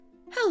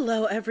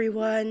Hello,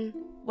 everyone.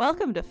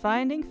 Welcome to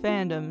Finding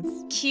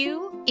Fandoms.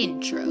 Cue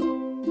intro.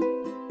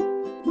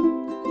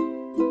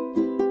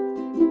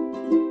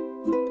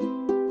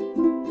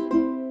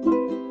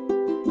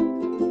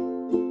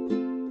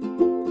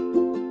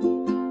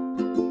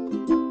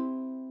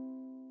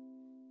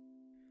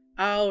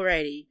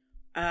 Alrighty.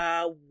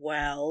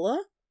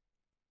 Well,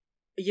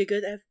 you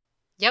good, Ev?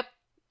 Yep.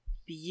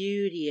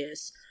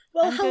 Beauteous.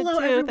 Well, I'm hello, good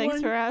too. everyone.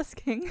 Thanks for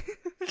asking.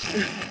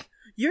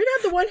 You're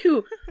not the one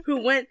who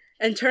went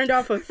and turned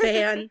off a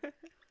fan.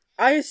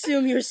 I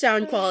assume your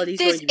sound quality is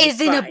going This to be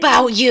isn't fine.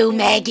 about you,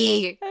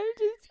 Maggie. I'm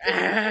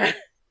just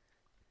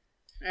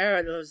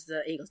Those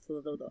the English.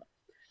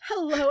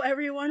 Hello,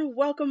 everyone.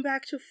 Welcome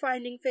back to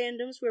Finding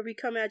Fandoms, where we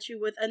come at you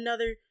with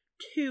another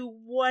 2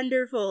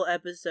 wonderful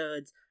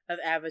episodes of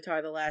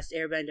Avatar: The Last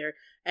Airbender.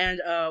 And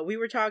we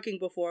were talking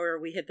before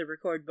we hit the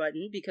record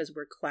button because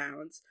we're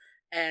clowns.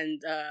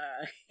 And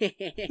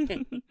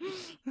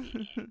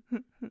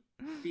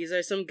these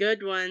are some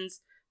good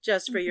ones.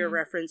 Just for your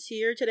reference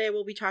here, today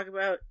we'll be talking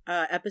about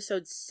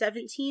episodes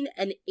 17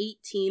 and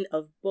 18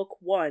 of Book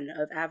 1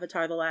 of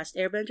Avatar: The Last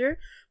Airbender,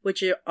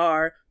 which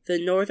are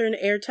the Northern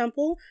Air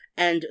Temple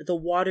and the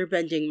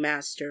Waterbending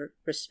Master,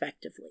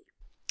 respectively.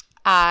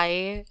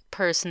 I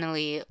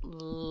personally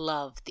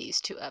love these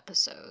 2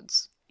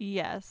 episodes.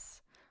 Yes.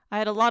 I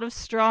had a lot of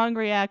strong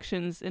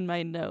reactions in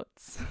my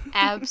notes.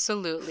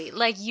 Absolutely.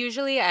 Like,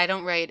 usually I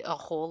don't write a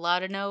whole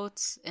lot of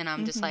notes, and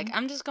I'm just like,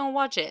 I'm just gonna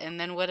watch it, and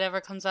then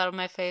whatever comes out of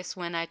my face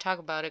when I talk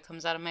about it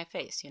comes out of my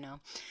face, you know?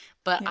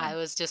 But Yeah. I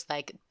was just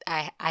like,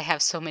 I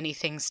have so many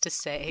things to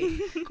say.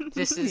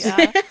 This is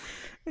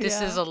this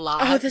is a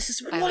lot. Oh, this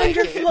is I like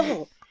it.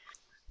 wonderful!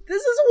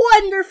 This is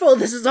wonderful!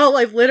 This is all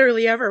I've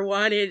literally ever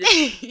wanted.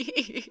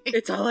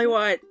 It's all I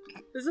want.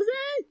 This is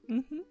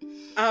it!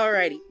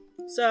 Alrighty.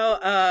 So,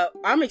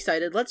 I'm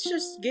excited. Let's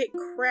just get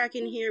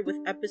cracking here with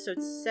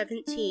episode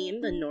 17,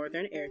 the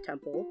Northern Air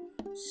Temple.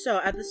 So,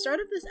 at the start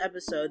of this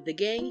episode, the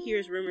gang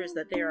hears rumors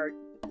that there are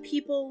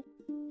people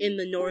in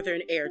the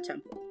Northern Air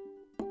Temple.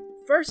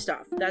 First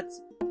off,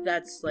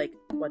 that's like,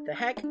 what the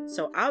heck?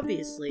 So,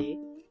 obviously,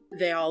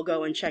 they all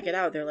go and check it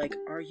out. They're like,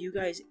 are you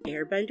guys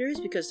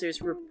airbenders? Because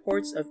there's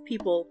reports of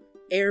people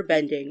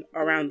airbending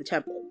around the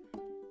temple.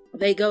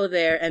 They go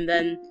there, and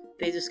then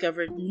they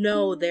discovered,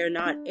 no, they're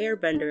not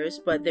airbenders,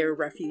 but they're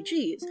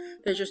refugees.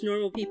 They're just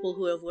normal people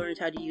who have learned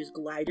how to use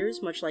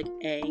gliders, much like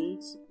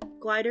Aang's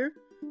glider,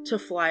 to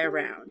fly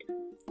around.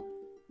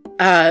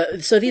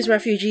 So these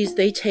refugees,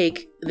 they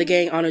take the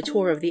gang on a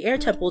tour of the air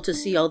temple to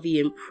see all the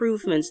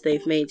improvements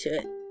they've made to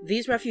it.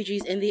 These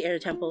refugees in the air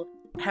temple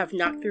have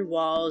knocked through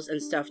walls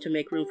and stuff to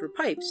make room for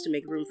pipes, to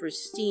make room for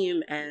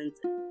steam, and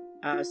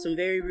some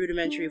very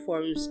rudimentary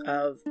forms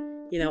of,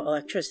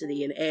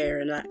 electricity and air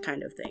and that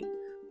kind of thing.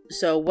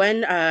 So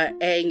when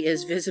Aang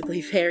is visibly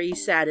very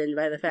saddened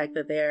by the fact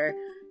that they're,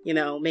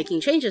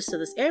 making changes to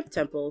this air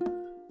temple,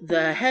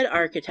 the head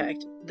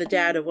architect, the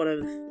dad of one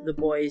of the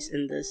boys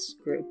in this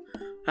group,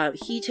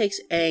 he takes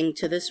Aang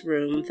to this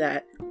room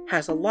that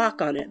has a lock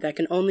on it that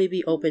can only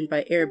be opened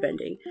by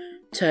airbending,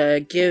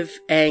 to give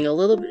Aang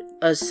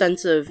a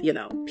sense of,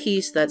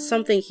 peace, that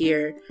something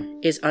here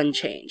is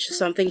unchanged.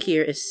 Something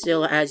here is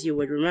still as you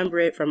would remember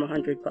it from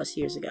 100+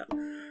 years ago.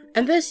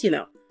 And this,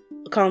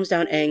 calms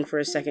down Aang for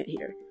a second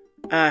here.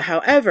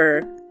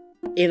 However,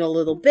 in a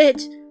little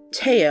bit,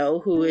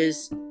 Teo, who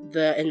is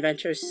the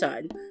inventor's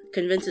son,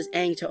 convinces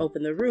Aang to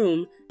open the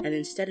room, and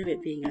instead of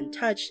it being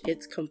untouched,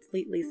 it's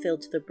completely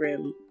filled to the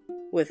brim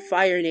with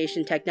Fire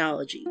Nation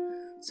technology.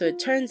 So it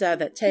turns out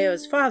that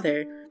Teo's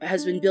father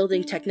has been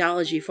building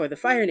technology for the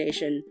Fire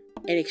Nation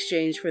in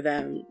exchange for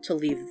them to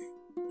leave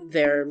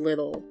their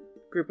little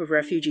group of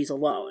refugees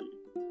alone.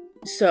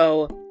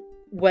 So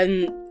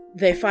when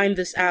they find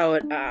this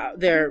out,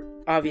 they're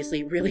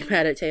obviously really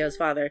mad at Teo's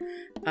father,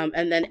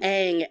 and then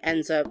Aang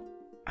ends up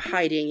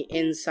hiding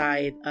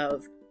inside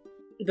of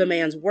the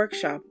man's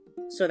workshop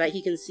so that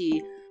he can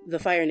see the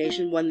Fire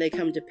Nation when they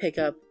come to pick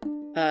up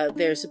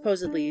their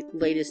supposedly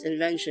latest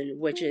invention,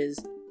 which is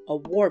a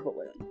war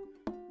balloon.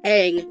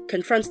 Aang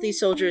confronts these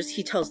soldiers,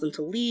 he tells them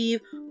to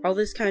leave, all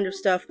this kind of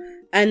stuff,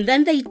 and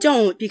then they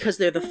don't because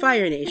they're the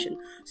Fire Nation.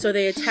 So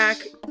they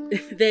attack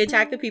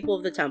the people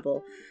of the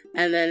temple,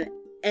 and then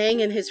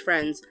Aang and his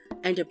friends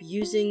end up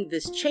using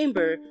this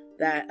chamber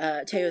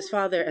that Teo's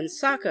father and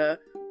Sokka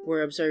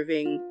were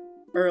observing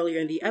earlier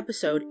in the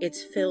episode.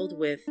 It's filled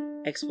with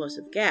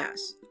explosive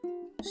gas.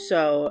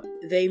 So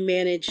they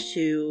manage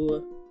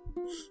to,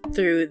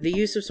 through the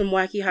use of some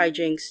wacky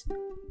hijinks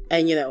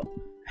and,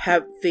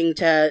 having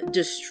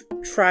to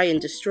try and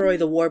destroy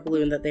the war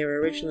balloon that they were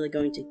originally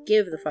going to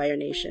give the Fire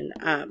Nation,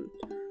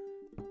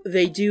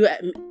 they do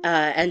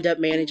end up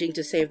managing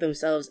to save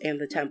themselves and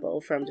the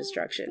temple from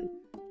destruction.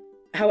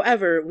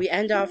 However, we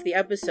end off the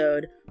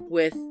episode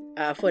with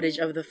footage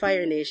of the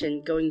Fire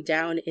Nation going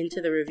down into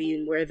the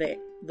ravine where the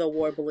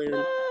war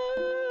balloon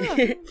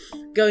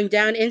going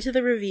down into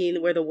the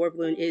ravine where the war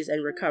balloon is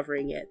and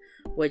recovering it,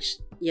 which,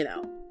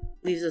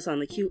 leaves us on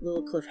the cute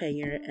little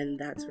cliffhanger, and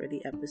that's where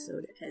the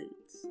episode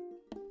ends.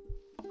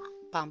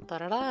 Bum,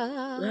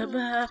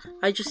 ba-da-da.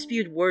 I just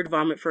spewed word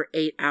vomit for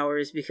 8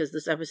 hours because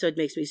this episode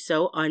makes me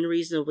so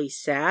unreasonably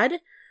sad.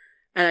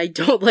 And I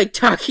don't like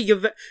talking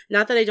about...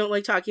 Not that I don't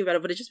like talking about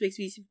it, but it just makes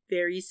me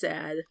very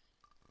sad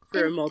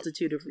for a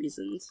multitude of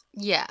reasons.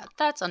 Yeah,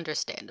 that's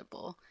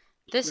understandable.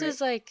 This is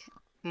like...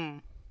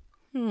 Should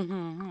we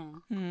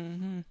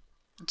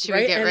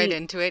get right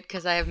into it?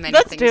 Because I have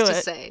many things to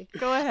say.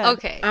 Go ahead.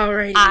 Okay.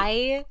 Alrighty.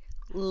 I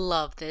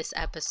love this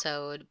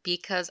episode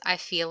because I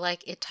feel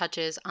like it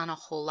touches on a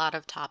whole lot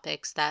of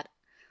topics that,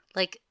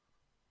 like,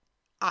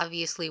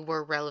 obviously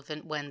were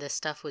relevant when this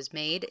stuff was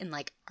made and,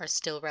 like, are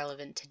still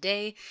relevant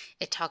today.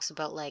 It talks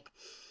about, like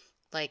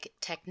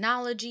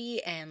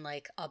technology and,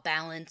 like, a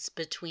balance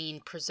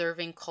between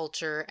preserving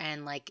culture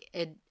and, like,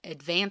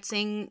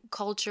 advancing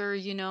culture,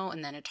 you know?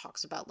 And then it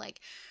talks about, like,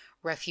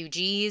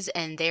 refugees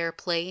and their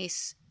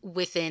place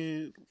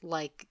within,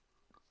 like,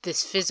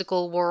 this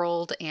physical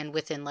world and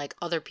within, like,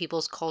 other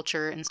people's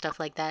culture and stuff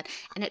like that.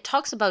 And it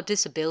talks about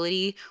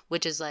disability,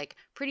 which is, like,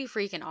 pretty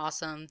freaking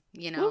awesome,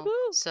 you know?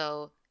 Woo-hoo.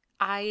 So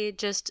I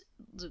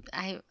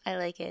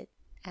like it.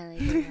 I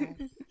like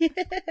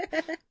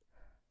it.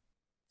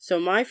 So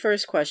my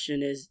first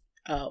question is,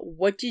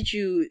 what did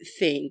you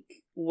think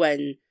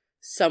when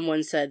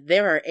someone said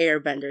there are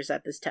airbenders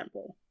at this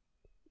temple?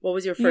 What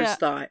was your first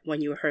thought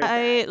when you heard that?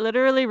 I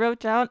literally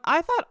wrote down,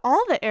 I thought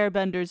all the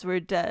airbenders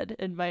were dead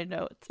in my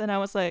notes. And I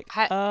was like,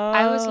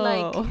 I was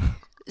like,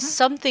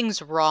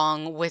 something's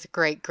wrong with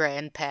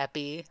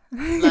Great-Grandpappy.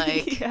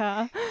 Like,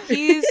 yeah.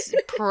 He's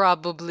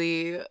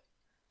probably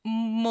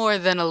more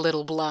than a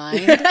little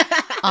blind.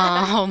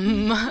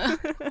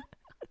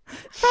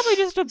 It's probably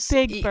just a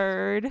big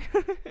bird.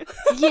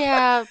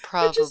 Yeah,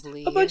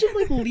 probably. A bunch of,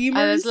 like, lemurs.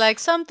 I was like,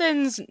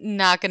 something's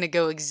not gonna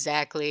go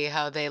exactly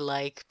how they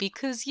like,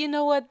 because you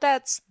know what?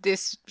 That's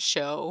this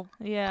show.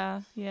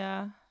 Yeah.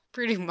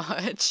 Pretty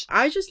much.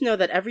 I just know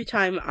that every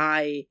time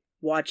I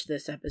watch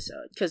this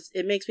episode, because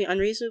it makes me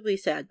unreasonably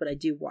sad, but I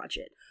do watch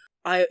it,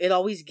 it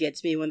always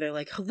gets me when they're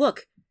like,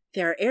 look,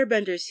 there are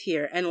airbenders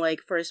here, and, like,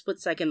 for a split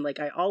second,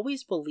 like, I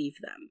always believe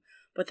them.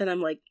 But then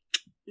I'm like,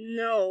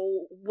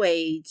 no,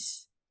 wait.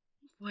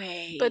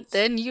 But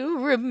then you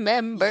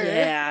remember.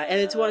 Yeah, and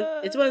it's one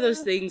of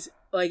those things,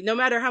 like, no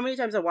matter how many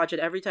times I watch it,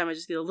 every time I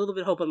just get a little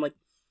bit of hope. I'm like,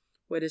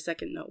 wait a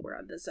second, no, we're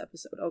on this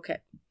episode. Okay.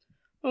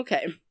 I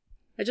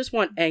just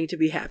want Aang to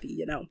be happy,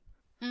 you know?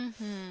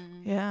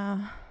 Mm-hmm.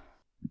 Yeah.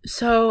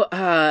 So,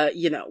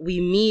 you know, we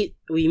meet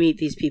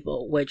these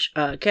people, which,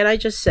 can I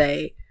just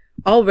say,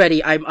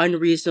 already I'm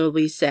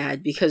unreasonably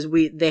sad because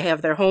they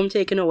have their home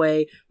taken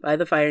away by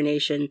the Fire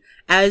Nation,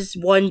 as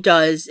one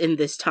does in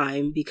this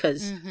time,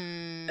 because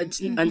it's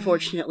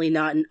unfortunately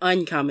not an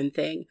uncommon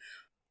thing.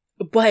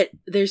 But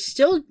they're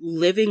still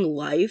living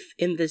life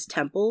in this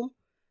temple,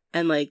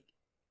 and, like,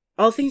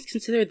 all things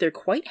considered, they're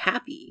quite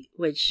happy,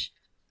 which...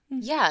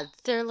 Yeah,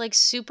 they're, like,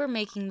 super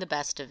making the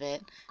best of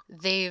it.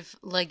 They've,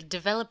 like,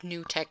 developed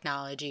new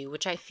technology,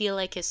 which I feel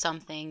like is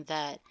something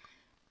that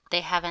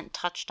they haven't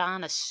touched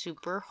on a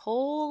super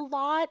whole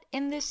lot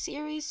in this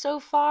series so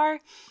far.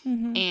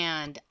 Mm-hmm.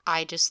 And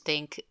I just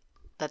think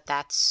that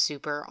that's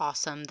super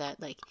awesome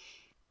that, like,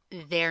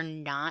 they're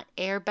not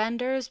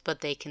airbenders, but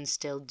they can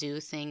still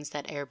do things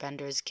that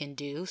airbenders can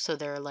do. So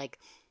they're, like,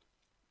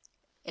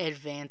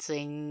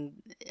 advancing.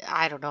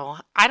 I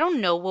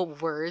don't know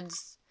what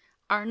words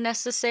are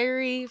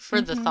necessary for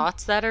the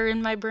thoughts that are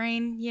in my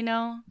brain, you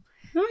know?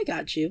 No, I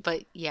got you.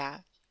 But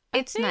yeah,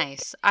 it's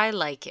nice. I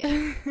like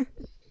it.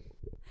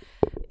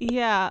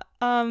 Yeah,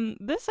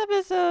 this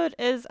episode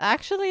is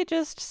actually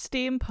just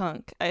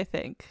steampunk, I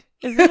think.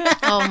 Isn't it?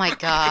 Oh my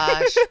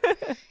gosh.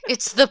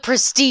 It's the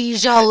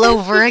Prestige all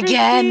over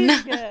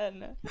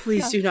again.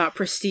 Please do not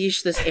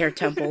prestige this air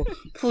temple.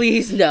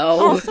 Please, no.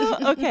 Also,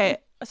 okay,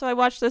 so I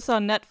watched this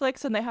on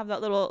Netflix, and they have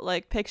that little,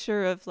 like,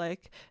 picture of,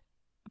 like,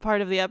 part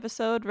of the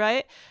episode,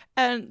 right?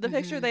 And the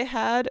picture they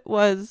had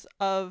was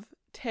of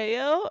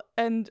Teo,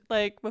 and,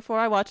 like, before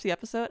I watched the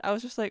episode, I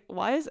was just like,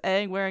 why is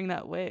Aang wearing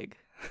that wig?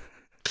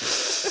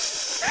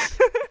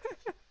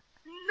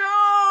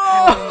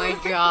 Oh my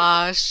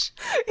gosh.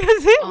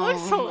 Because he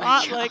looks a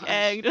lot like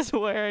Aang just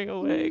wearing a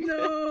wig.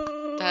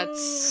 No.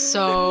 That's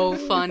so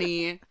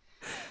funny.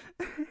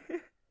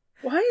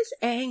 Why is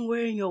Aang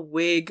wearing a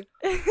wig?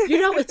 You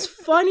know, it's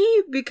funny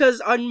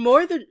because on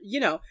more than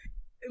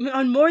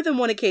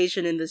one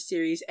occasion in this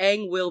series,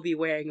 Aang will be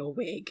wearing a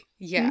wig.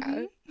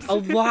 Yeah. A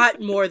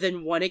lot more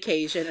than one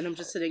occasion, and I'm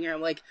just sitting here,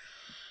 I'm like,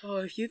 oh,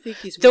 if you think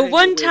he's the wearing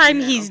one a wig time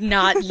now. he's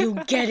not, you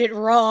get it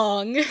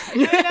wrong. I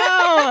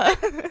know.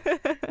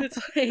 It's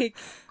like,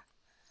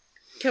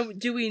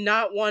 do we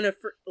not want to,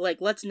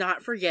 let's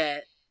not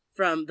forget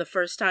from the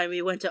first time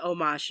we went to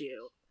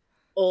Omashu.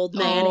 Old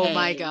man Oh Aang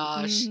my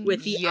gosh.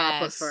 with the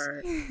Yes.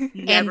 aquifer. And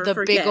Never the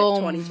forget big old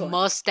 2020.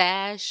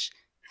 mustache.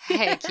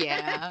 Heck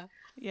yeah.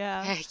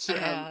 Yeah. Heck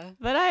yeah.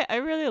 But I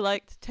really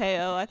liked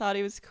Teo. I thought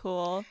he was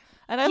cool.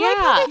 And I like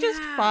how they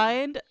just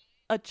find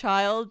a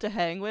child to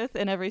hang with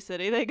in every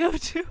city they go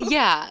to.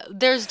 Yeah,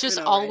 there's just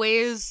You know, right?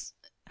 always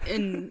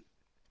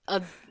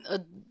a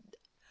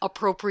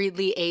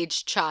appropriately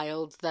aged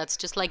child that's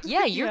just like,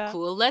 yeah, you're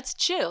cool, let's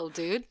chill,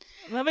 dude.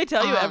 Let me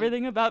tell you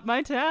everything about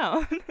my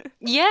town.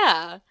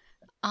 Yeah.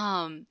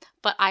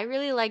 But I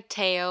really like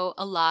Teo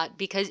a lot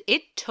because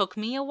it took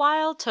me a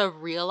while to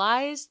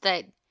realize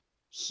that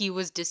he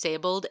was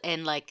disabled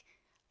and like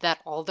that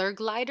all their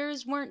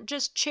gliders weren't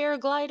just chair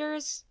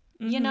gliders,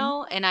 you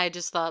know? And I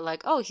just thought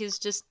like, oh, he's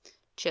just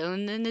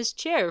chilling in his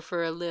chair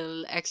for a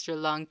little extra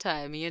long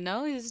time, you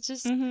know? He's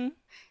just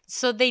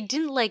so they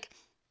didn't like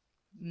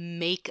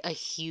make a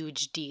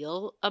huge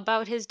deal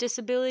about his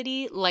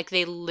disability. Like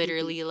they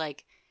literally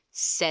like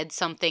said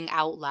something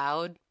out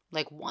loud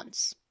like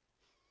once.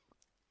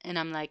 And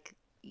I'm like,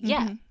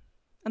 yeah.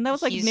 And that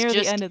was like near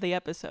the end of the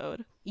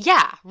episode.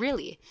 Yeah,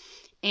 really.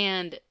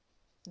 And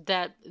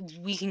that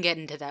we can get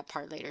into that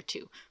part later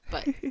too.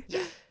 But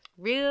yeah,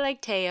 really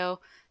like Teo.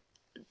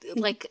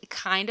 Like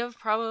kind of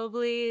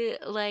probably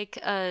like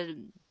a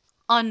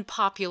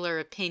unpopular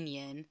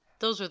opinion.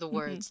 Those are the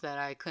words that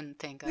I couldn't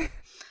think of.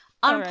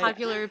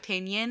 Unpopular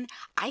opinion.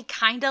 I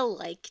kind of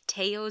like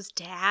Teo's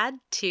dad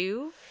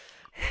too.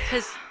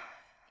 Because,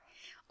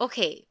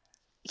 okay,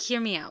 hear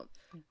me out.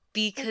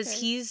 Because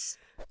he's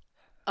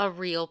a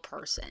real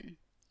person,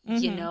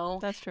 you know?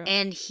 That's true.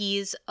 And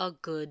he's a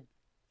good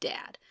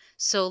dad.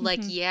 So, like,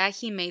 yeah,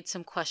 he made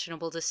some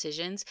questionable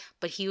decisions,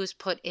 but he was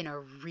put in a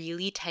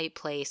really tight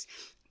place,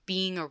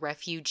 being a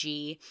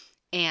refugee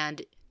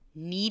and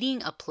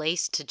needing a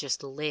place to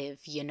just live,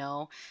 you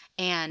know?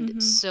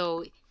 And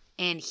so,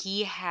 and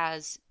he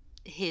has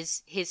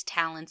his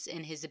talents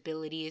and his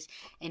abilities,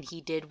 and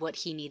he did what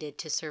he needed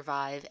to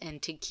survive and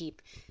to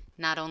keep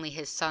not only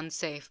his son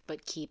safe,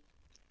 but keep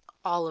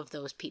all of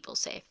those people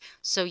safe.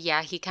 So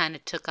yeah, he kind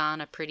of took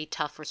on a pretty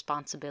tough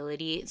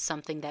responsibility,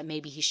 something that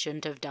maybe he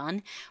shouldn't have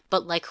done,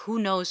 but like who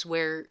knows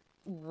where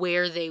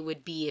they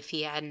would be if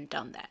he hadn't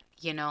done that,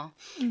 you know?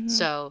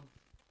 So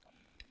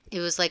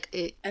it was like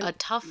a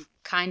tough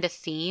kind of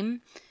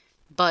theme,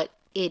 but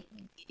it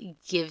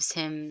gives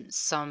him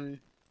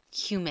some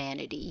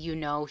humanity, you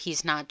know?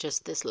 He's not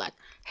just this like,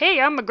 hey,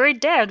 I'm a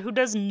great dad who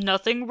does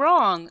nothing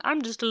wrong,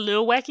 I'm just a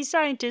little wacky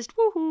scientist,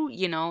 woohoo,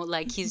 you know?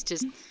 Like he's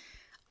just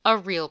a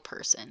real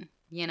person,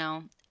 you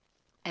know?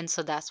 And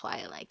so that's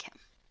why I like him.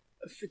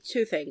 For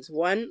two things.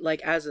 One,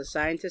 like as a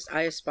scientist,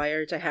 I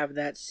aspire to have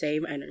that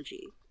same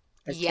energy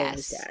as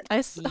Taylor's dad.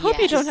 I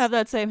hope you don't have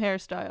that same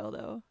hairstyle,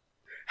 though.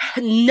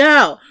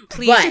 No!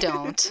 Please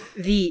don't.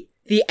 The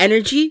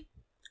energy,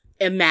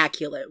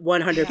 immaculate,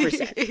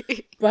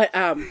 100%. But,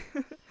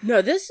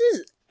 no, this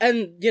is,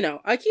 and, you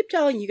know, I keep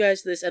telling you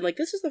guys this, and, like,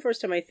 this is the first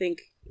time I think,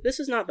 this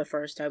is not the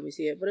first time we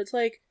see it, but it's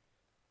like,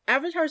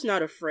 Avatar's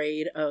not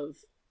afraid of,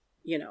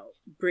 you know,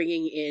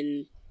 bringing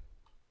in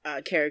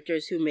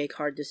characters who make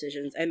hard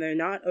decisions, and they're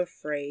not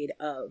afraid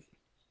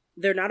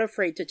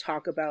to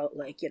talk about,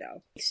 like, you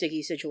know,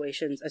 sticky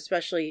situations,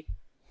 especially,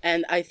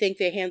 and I think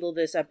they handle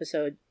this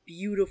episode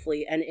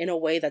beautifully and in a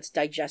way that's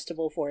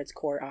digestible for its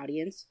core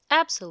audience.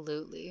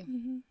 Absolutely.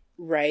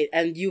 Right,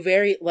 and you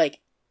very,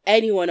 like,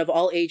 anyone of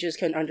all ages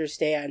can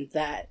understand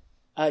that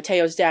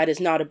Teo's dad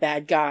is not a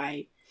bad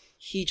guy.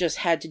 He just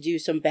had to do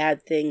some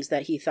bad things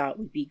that he thought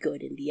would be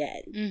good in the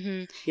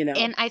end. You know?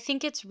 And I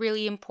think it's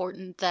really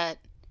important that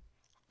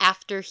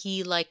after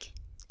he, like,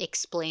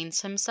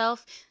 explains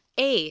himself,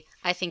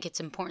 I think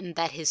it's important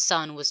that his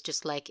son was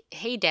just like,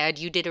 hey, Dad,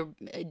 you did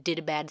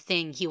a bad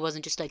thing. He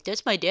wasn't just like,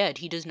 that's my dad,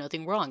 he does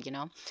nothing wrong, you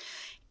know?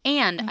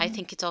 And I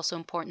think it's also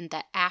important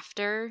that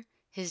after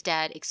his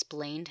dad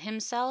explained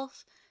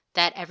himself,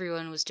 that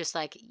everyone was just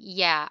like,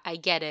 yeah, I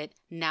get it.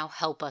 Now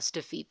help us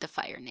defeat the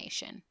Fire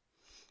Nation.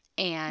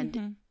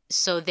 And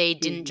so they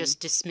didn't just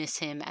dismiss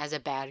him as a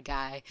bad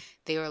guy.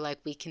 They were like,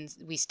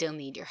 we still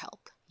need your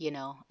help, you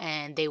know?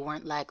 And they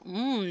weren't like,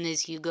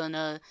 is he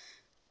gonna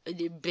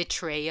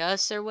betray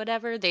us or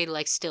whatever? They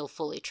like still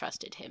fully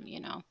trusted him,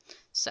 you know?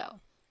 So.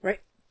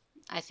 Right.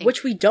 I think.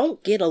 Which we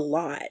don't get a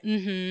lot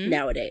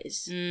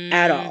nowadays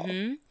at all.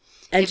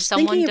 And if just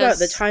thinking about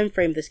the time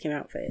frame this came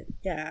out for it.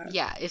 Yeah.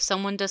 Yeah. If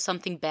someone does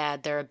something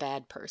bad, they're a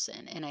bad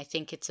person. And I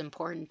think it's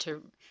important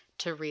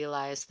to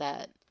realize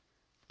that,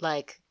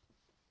 like,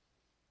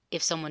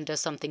 if someone does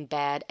something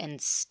bad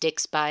and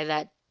sticks by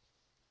that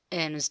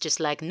and is just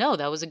like, no,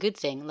 that was a good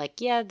thing.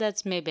 Like, yeah,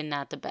 that's maybe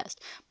not the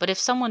best. But if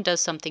someone does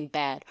something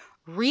bad,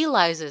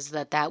 realizes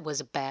that that was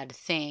a bad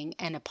thing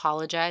and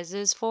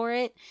apologizes for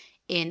it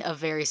in a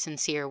very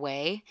sincere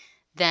way,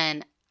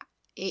 then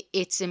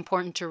it's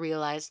important to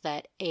realize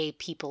that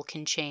people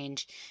can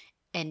change,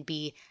 and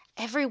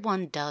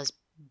everyone does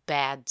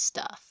bad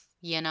stuff,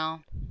 you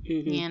know?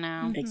 You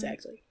know?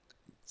 Exactly.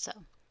 So,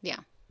 yeah.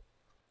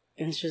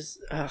 And it's just,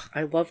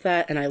 I love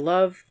that, and I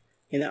love,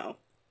 you know,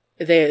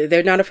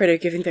 they're not afraid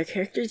of giving their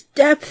characters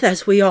depth,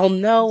 as we all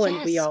know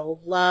and we all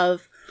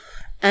love.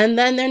 And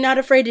then they're not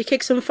afraid to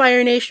kick some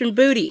Fire Nation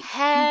booty.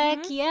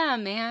 Heck yeah,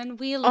 man.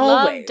 We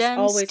love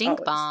them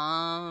stink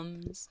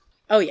bombs.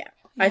 Oh, yeah.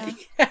 I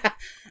think,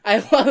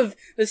 I love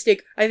the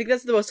stink. I think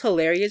that's the most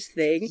hilarious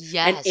thing.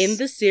 Yes. And in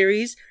the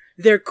series,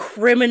 they're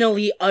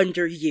criminally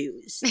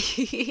underused.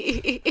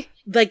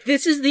 Like,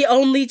 this is the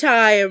only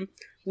time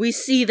we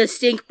see the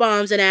stink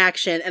bombs in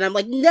action, and I'm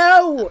like,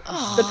 no,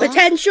 the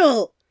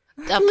potential.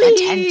 The Please.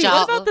 potential.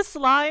 What about the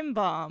slime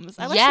bombs?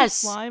 I like the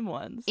slime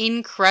ones.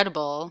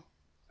 Incredible.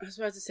 I was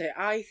about to say,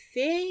 I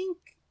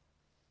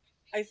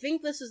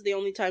think this is the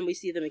only time we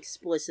see them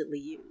explicitly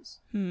used.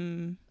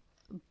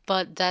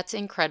 But that's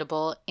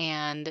incredible,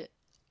 and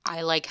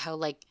I like how,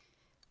 like,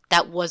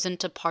 that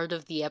wasn't a part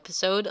of the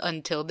episode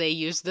until they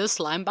used the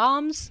slime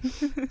bombs.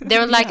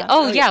 They're like,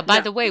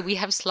 by the way, we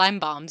have slime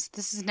bombs.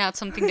 This is not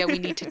something that we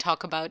need to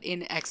talk about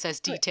in excess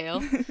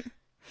detail.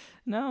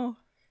 No.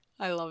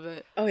 I love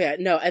it. Oh yeah,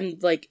 no,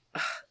 and like,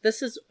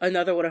 this is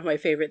another one of my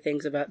favorite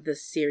things about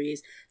this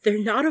series. They're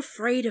not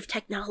afraid of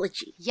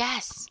technology.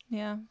 Yes.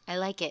 Yeah. I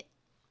like it.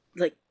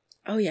 Like,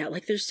 oh yeah,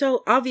 like they're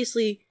so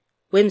obviously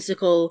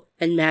whimsical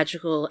and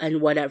magical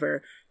and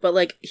whatever. But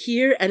like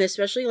here, and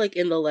especially like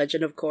in The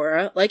Legend of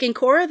Korra, like in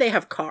Korra they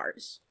have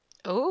cars.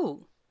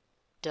 Oh,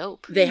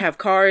 dope. They have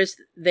cars,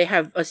 they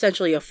have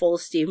essentially a full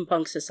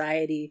steampunk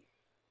society,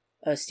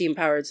 a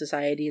steam-powered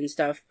society and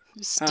stuff.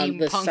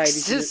 Steampunk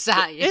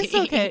society. It's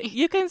okay.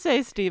 You can say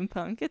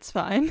steampunk. It's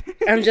fine.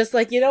 I'm just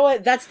like, you know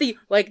what? That's the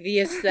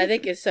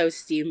aesthetic is so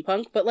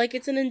steampunk, but like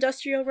it's an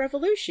industrial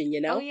revolution, you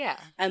know? Oh yeah.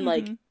 And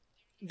like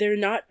they're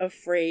not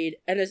afraid,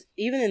 and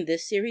even in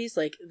this series,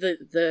 like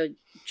the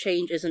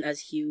change isn't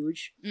as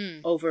huge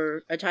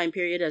over a time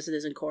period as it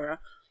is in Korra,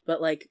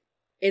 but like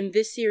in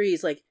this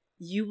series, like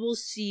you will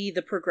see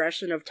the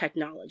progression of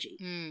technology,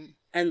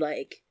 and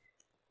like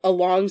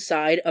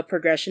alongside a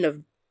progression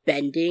of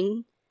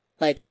bending,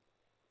 like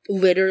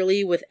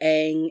literally with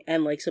Aang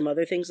and like some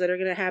other things that are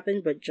gonna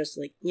happen, but just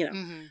like, you know,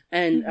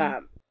 and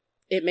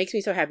it makes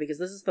me so happy because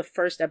this is the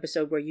first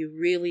episode where you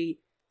really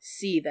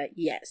see that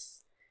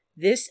yes,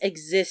 this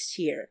exists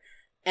here,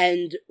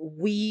 and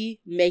we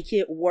make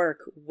it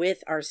work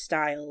with our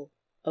style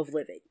of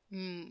living.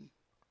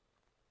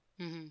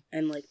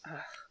 And like,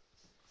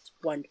 it's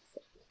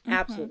wonderful,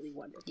 absolutely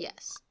wonderful.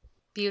 Yes,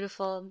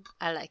 beautiful.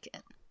 I like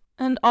it.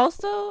 And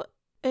also,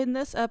 in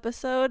this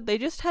episode, they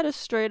just had a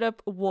straight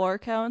up war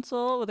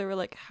council where they were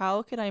like,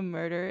 how can I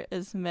murder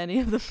as many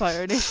of the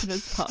Fire Nation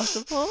as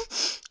possible?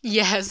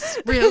 Yes,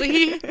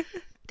 really?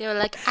 They were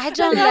like, I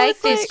don't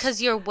like this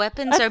because your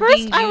weapons are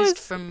being used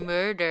for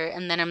murder.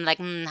 And then I'm like,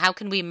 how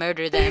can we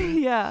murder them?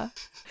 Yeah.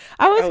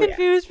 I was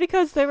confused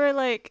because they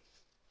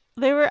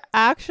were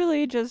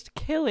actually just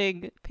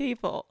killing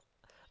people.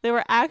 They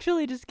were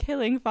actually just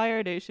killing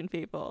Fire Nation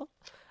people.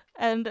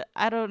 And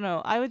I don't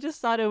know. I just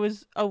thought it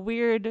was a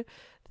weird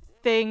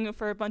thing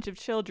for a bunch of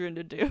children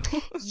to do.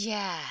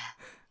 Yeah.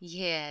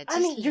 I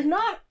mean, you're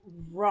not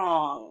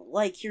wrong.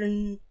 Like,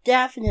 you're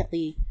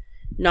definitely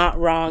not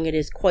wrong. It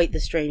is quite the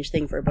strange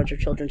thing for a bunch of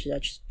children to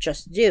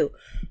just do.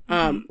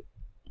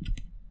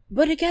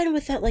 But again,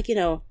 with that, like, you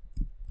know,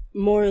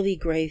 morally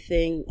gray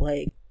thing,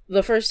 like,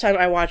 the first time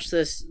I watched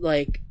this,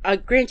 like,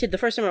 granted, the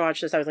first time I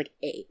watched this, I was like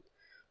 8.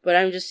 But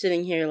I'm just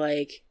sitting here,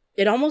 like,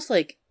 it almost,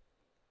 like,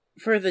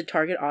 for the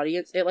target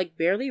audience, it, like,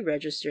 barely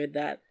registered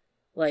that,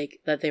 like,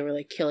 that they were,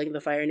 like, killing the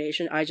Fire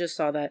Nation. I just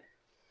saw that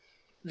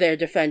they're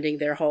defending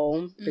their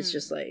home. It's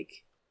just,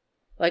 like,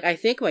 I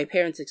think my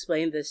parents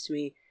explained this to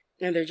me,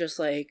 and they're just,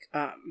 like,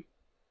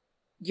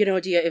 you know,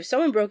 Dia, if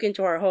someone broke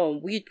into our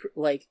home, we'd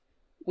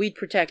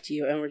protect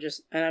you,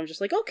 and I'm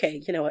just like,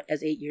 okay, you know what,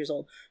 as 8 years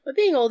old. But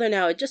being older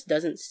now, it just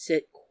doesn't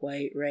sit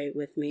quite right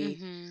with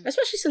me.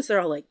 Especially since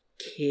they're all, like,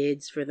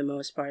 kids for the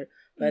most part.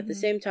 But at the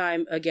same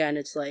time, again,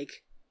 it's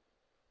like,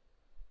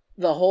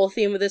 the whole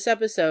theme of this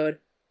episode,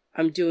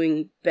 I'm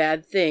doing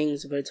bad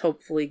things, but it's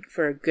hopefully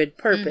for a good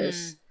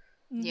purpose.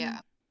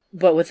 Yeah.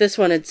 But with this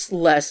one, it's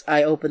less,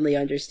 I openly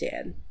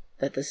understand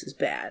that this is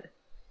bad.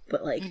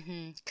 But, like...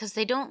 Because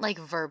they don't, like,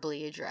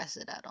 verbally address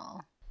it at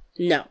all.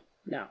 No,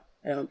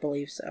 I don't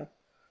believe so.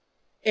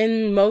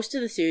 In most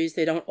of the series,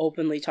 they don't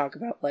openly talk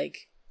about,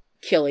 like,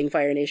 killing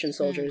Fire Nation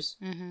soldiers.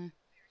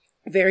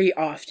 Very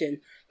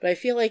often. But I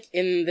feel like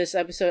in this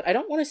episode, I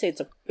don't want to say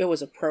it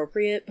was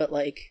appropriate, but,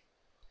 like,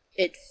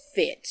 it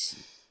fits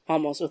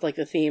almost with, like,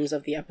 the themes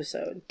of the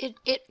episode.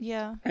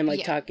 I'm,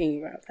 like,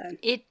 talking about that.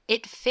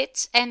 It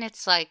fits, and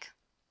it's, like,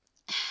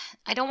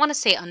 I don't want to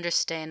say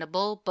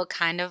understandable, but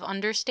kind of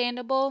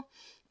understandable.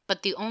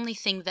 But the only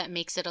thing that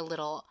makes it a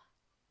little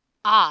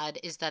odd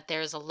is that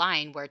there's a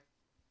line where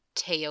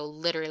Teo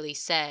literally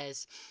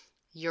says,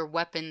 your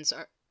weapons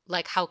are,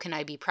 like, how can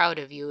I be proud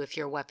of you if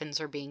your weapons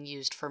are being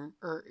used for,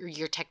 or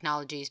your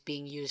technology is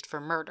being used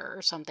for murder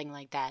or something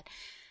like that.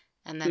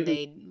 And then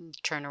they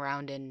turn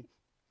around and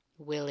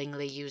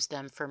willingly use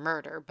them for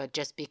murder. But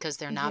just because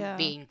they're not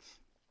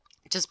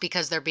just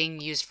because they're being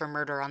used for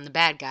murder on the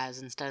bad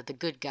guys instead of the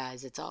good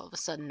guys, it's all of a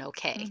sudden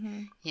okay,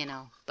 you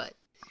know, but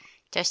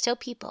they're still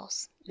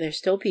peoples. They're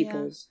still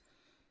peoples.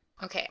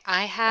 Yeah. Okay,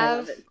 I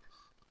have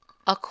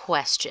a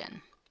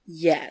question.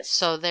 Yes.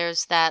 So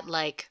there's that,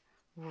 like,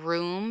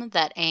 room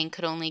that Aang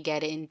could only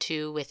get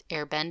into with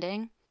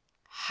airbending.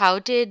 How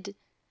did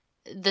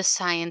the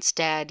science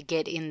dad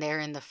get in there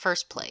in the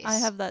first place? I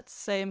have that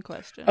same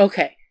question.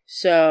 Okay,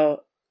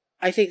 so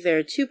I think there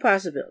are two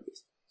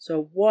possibilities.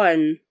 So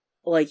one,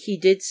 like, he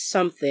did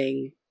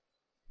something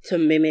to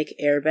mimic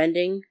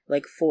airbending,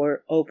 like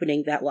for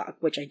opening that lock,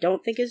 which I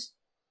don't think is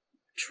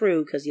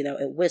true because, you know,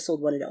 it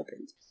whistled when it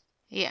opened.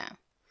 Yeah.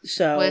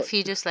 So what if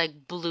he just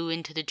like blew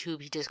into the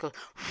tube? He just goes,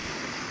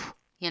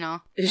 you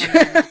know, and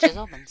then it just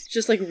opens.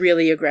 Just like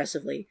really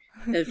aggressively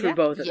for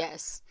both of them.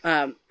 Yes.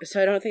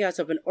 So I don't think that's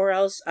open. Or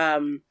else,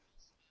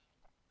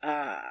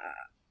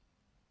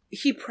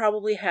 he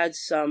probably had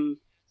some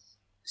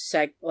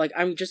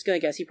I'm just gonna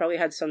guess he probably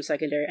had some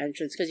secondary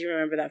entrance because you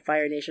remember that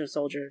Fire Nation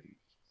soldier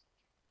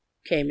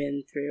came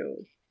in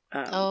through.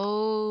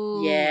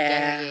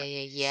 Yeah.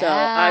 So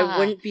I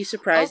wouldn't be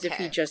surprised if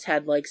he just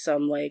had like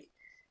some like,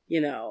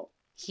 you know,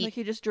 like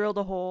he just drilled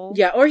a hole.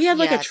 Yeah, or he had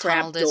like a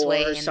trap door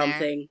or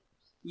something.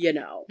 You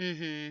know.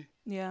 Mm-hmm.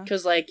 Yeah.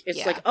 Because like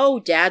it's like, oh,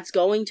 Dad's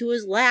going to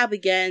his lab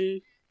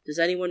again. Does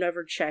anyone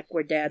ever check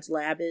where Dad's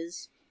lab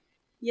is?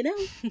 You know.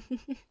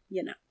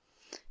 You know.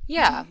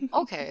 Yeah.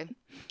 Okay.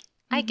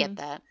 I get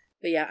that.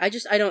 But yeah, I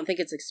don't think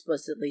it's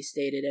explicitly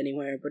stated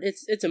anywhere, but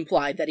it's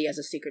implied that he has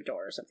a secret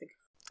door or something.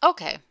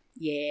 Okay.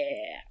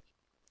 Yeah.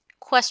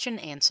 Question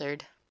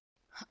answered.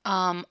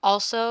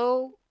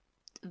 Also,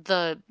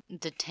 the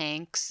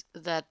tanks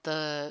that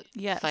the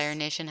Fire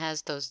Nation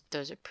has, those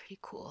are pretty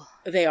cool.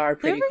 They are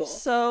pretty cool. They were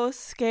so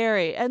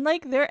scary, and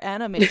like their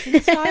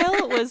animation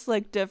style was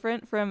like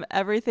different from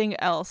everything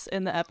else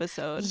in the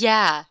episode.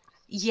 Yeah,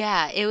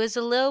 it was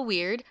a little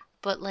weird,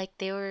 but like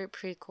they were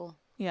pretty cool.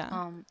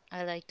 Yeah.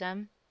 I liked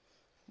them.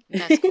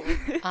 That's cool.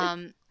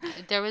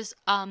 There was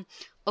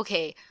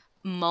okay,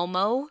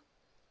 Momo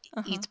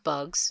eats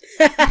bugs.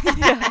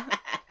 Yeah.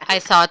 I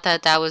thought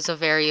that was a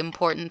very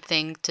important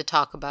thing to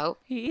talk about.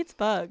 He eats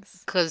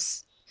bugs.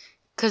 Cause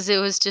it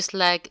was just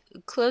like,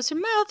 close your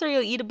mouth or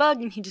you'll eat a bug,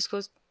 and he just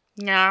goes,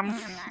 nom.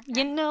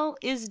 You know,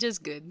 it's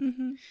just good.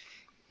 Mm-hmm.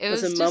 It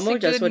was just Momo a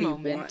does good what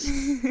moment. He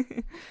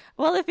wants.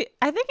 Well,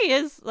 I think he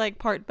is like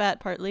part bat,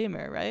 part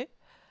lemur, right?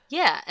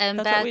 Yeah, and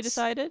that's what we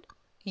decided.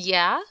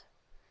 Yeah,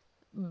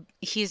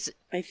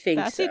 I think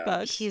bats so. eat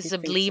bugs. He's a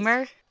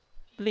bleemer.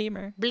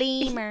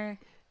 Bleemer.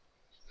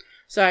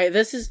 Sorry,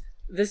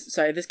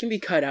 this can be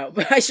cut out,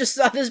 but I just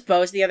saw this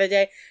post the other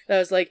day that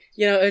was like,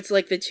 you know, it's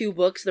like the two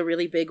books, the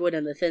really big one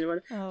and the thin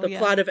one.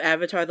 Plot of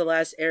Avatar The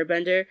Last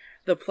Airbender.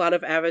 The plot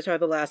of Avatar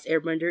The Last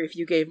Airbender if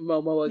you gave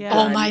Momo a gun.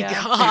 Oh my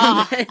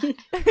god.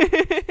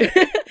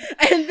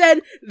 And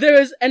then there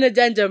was an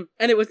addendum,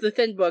 and it was the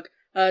thin book.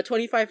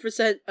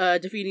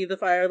 25% defeating the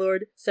Fire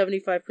Lord,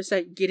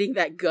 75% getting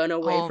that gun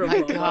away from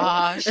Momo. Oh my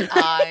gosh,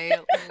 I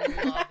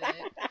love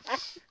it.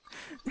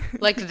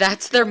 Like,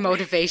 that's their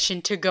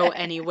motivation to go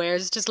anywhere.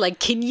 It's just like,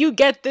 can you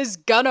get this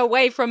gun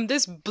away from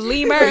this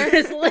bleemer?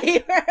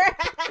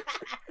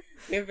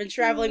 We've been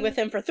traveling with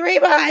him for 3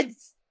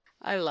 months!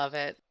 I love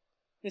it.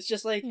 It's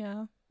just like,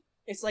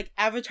 it's like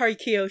Avatar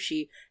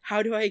Kyoshi.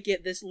 How do I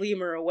get this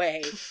lemur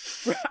away?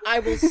 I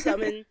will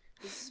summon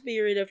the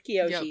spirit of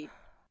Kyoshi. Yep.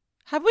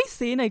 Have we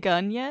seen a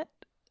gun yet?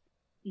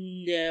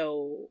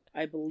 No,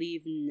 I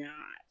believe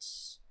not.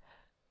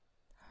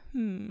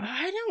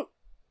 I don't...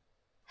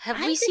 Have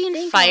we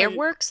seen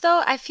fireworks,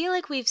 though? I feel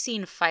like we've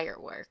seen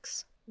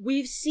fireworks.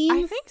 We've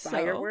seen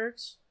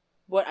fireworks,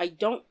 but I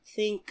don't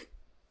think,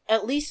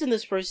 at least in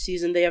this first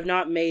season, they have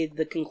not made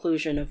the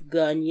conclusion of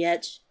gun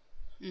yet.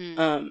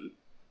 I'm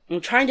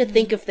trying to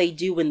think if they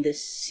do in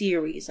this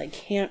series. I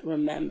can't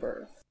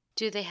remember.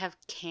 Do they have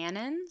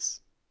cannons?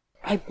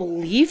 I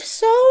believe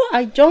so.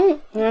 I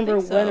don't remember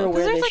when or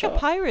where they show. There's like a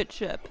pirate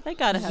ship. They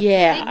gotta have.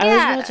 Yeah, I was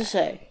about to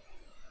say.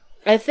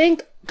 I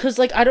think because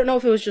like I don't know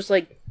if it was just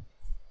like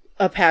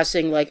a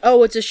passing like,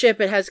 oh, it's a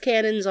ship. It has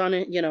cannons on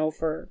it, you know,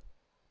 for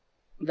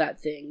that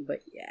thing.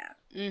 But yeah,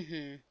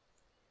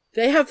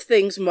 they have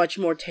things much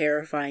more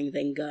terrifying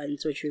than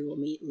guns, which we will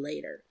meet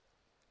later.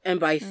 And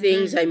by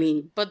things, I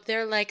mean, but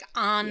they're like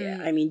on.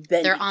 Yeah, I mean,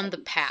 they're on the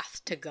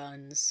path to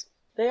guns.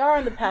 They are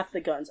on the path to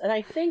guns, and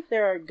I think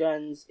there are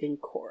guns in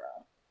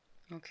Korra.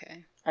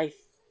 Okay. I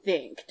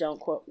think.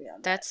 Don't quote me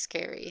on that. That's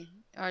scary.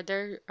 Are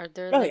there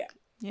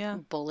yeah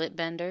bullet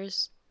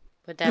benders?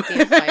 Would that be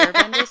a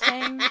firebender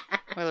thing?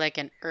 Or like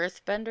an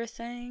earthbender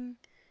thing?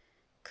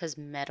 'Cause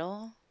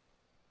metal?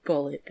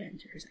 Bullet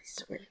benders, I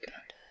swear to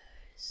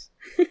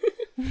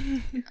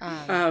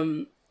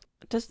God.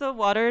 Does the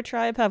water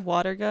tribe have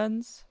water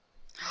guns?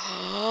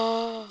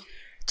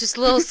 Just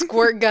little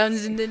squirt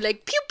guns and then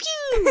like pew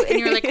pew, and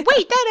you're like,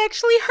 wait, that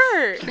actually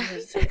hurt.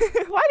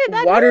 Why did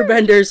that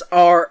waterbenders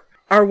hurt?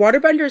 Are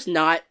waterbenders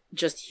not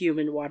just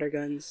human water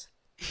guns?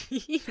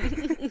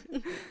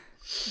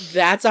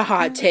 That's a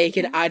hot take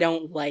and I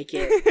don't like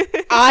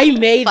it. I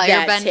made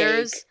that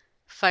take.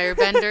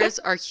 Firebenders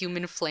are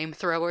human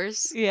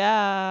flamethrowers.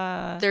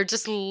 Yeah. They're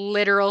just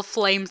literal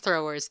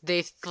flamethrowers.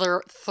 They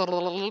throw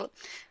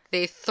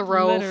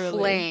Literally.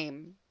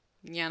 flame,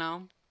 you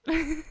know?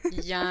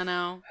 You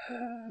know.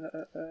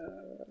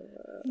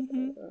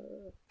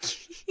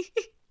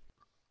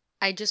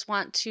 I just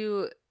want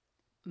to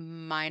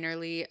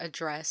minorly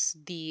address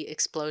the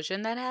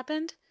explosion that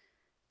happened.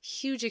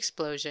 Huge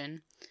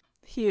explosion.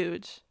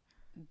 Huge.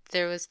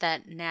 there was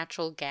that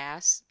natural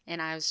gas,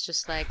 and I was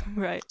just like,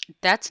 Right.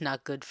 that's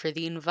not good for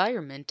the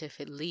environment if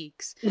it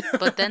leaks.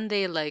 But then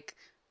they like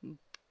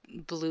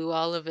blew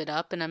all of it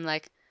up, and I'm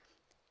like,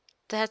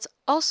 that's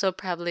also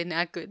probably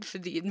not good for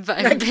the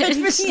environment. Not good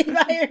for the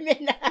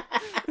environment.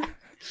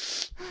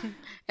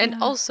 And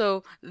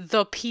also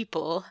the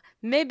people.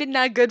 Maybe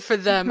not good for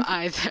them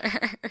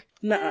either.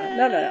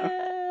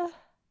 No.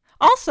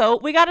 Also,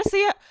 we got to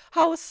see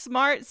how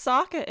smart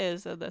Sokka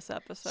is in this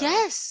episode.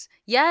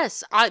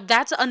 Yes.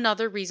 That's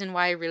another reason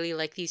why I really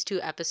like these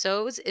 2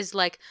 episodes is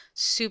like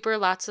super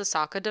lots of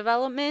Sokka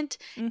development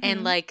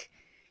and like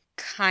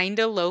kind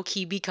of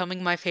low-key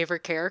becoming my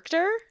favorite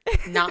character.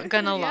 Not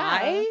gonna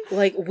lie.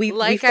 Like we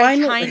I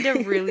finally kind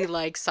of really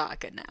like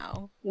Sokka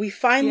now. We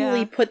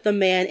finally put the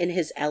man in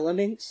his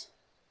element.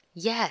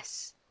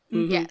 Yes.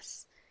 Mm-hmm.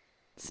 Yes.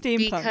 Steampunk.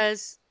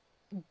 Because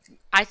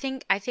I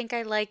think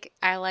I like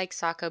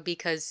Sokka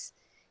because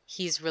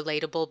he's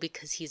relatable,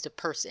 because he's a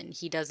person.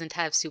 He doesn't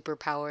have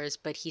superpowers,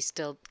 but he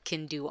still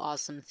can do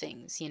awesome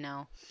things, you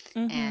know?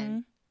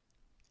 And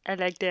I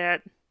like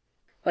that.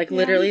 Like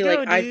literally,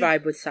 like I'd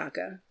vibe with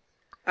Sokka.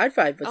 I'd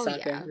vibe with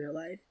Sokka in real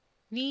life.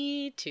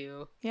 Me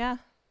too. Yeah.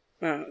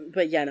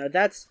 But yeah, no,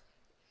 that's...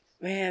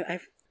 Man,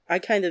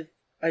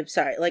 I'm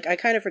sorry. Like, I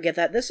kind of forget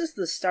that. This is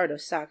the start of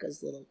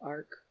Sokka's little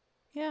arc.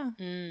 Yeah.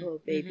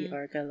 Little baby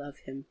arc. I love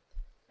him.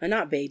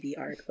 Not baby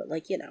arc, but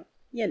like, you know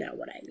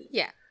what I mean.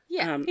 Yeah.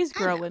 He's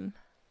growing.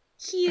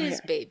 He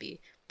is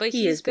baby. But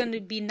he's going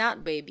to be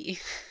not baby.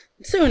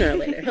 Sooner or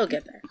later. He'll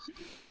get there.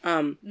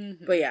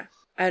 But yeah.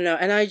 I don't know.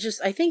 And I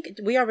think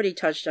we already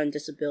touched on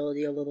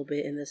disability a little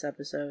bit in this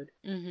episode.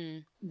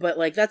 But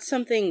like, that's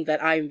something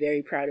that I'm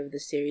very proud of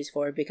this series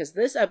for, because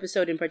this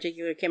episode in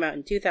particular came out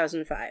in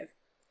 2005.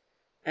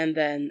 And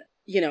then,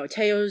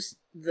 Teo's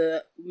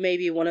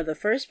maybe one of the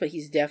first, but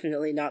he's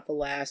definitely not the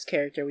last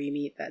character we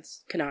meet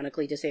that's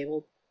canonically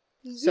disabled.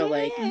 So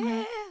like,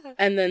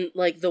 and then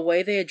like the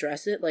way they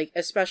address it, like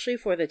especially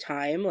for the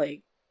time,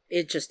 like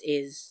it just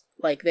is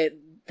like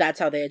that's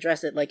how they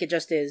address it. Like it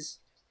just is.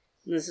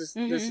 This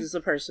is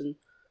a person,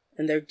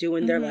 and they're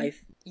doing their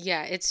life.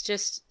 Yeah, it's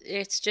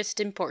just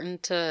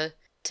important to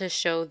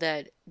show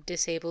that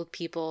disabled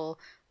people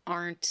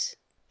aren't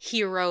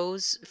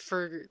heroes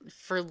for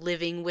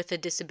living with a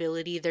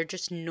disability. They're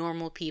just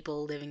normal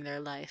people living their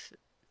life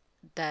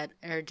that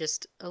are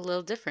just a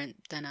little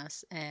different than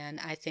us, and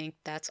I think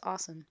that's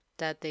awesome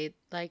that they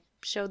like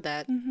showed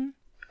that.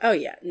 Oh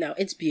yeah, no,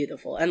 it's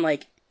beautiful and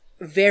like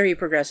very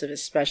progressive,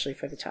 especially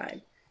for the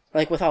time,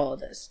 like with all of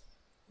this.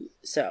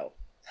 So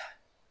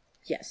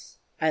yes,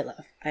 I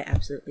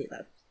absolutely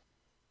love.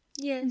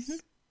 Yes.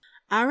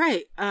 All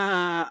right.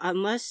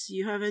 Unless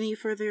you have any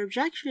further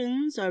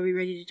objections, are we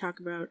ready to talk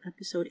about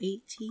episode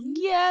 18?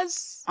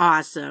 Yes.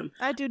 Awesome.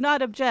 I do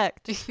not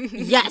object.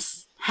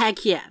 Yes.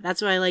 Heck yeah.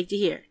 That's what I like to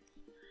hear.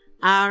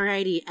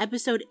 Alrighty.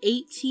 Episode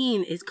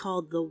 18 is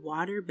called The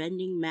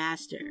Waterbending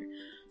Master.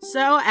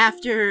 So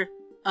after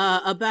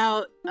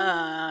about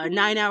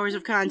 9 hours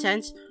of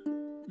content,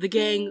 the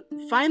gang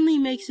finally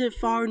makes it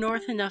far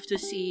north enough to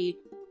see,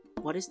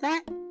 what is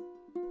that?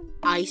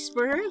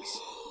 Icebergs?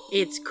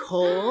 It's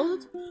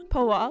cold.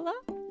 Koala?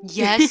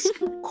 Yes.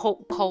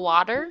 Koala? Koala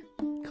otter.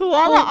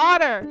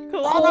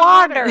 Koala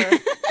otter.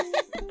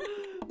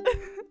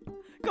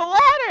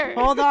 Koala.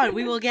 Hold on,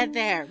 we will get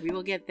there.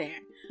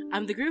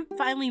 The group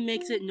finally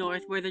makes it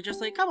north, where they're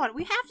just like, come on,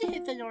 we have to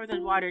hit the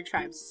Northern Water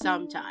Tribe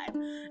sometime.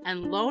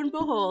 And lo and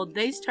behold,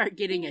 they start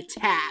getting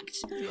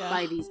attacked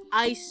by these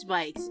ice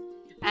spikes.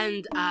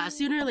 And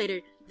sooner or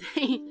later,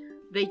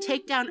 they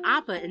take down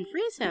Appa and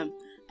freeze him.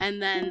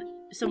 And then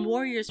some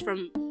warriors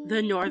from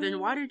the Northern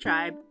Water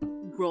Tribe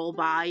roll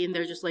by, and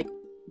they're just like,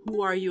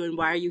 who are you and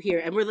why are you here?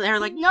 And they're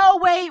like, no,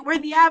 wait, we're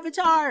the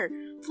Avatar.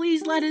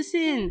 Please let us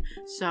in.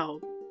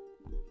 So,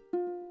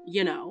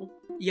 you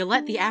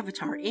let the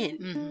Avatar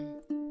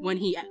in when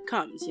he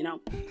comes,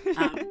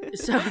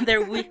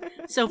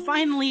 So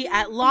finally,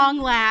 at long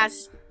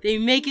last, they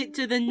make it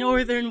to the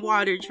Northern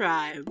Water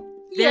Tribe.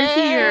 They're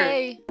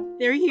here.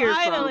 They're here,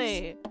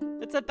 finally, folks.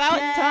 It's about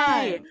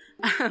time.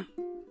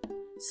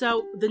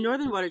 So the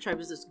Northern Water Tribe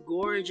is this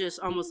gorgeous,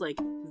 almost like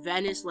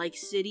Venice-like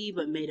city,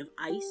 but made of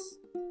ice,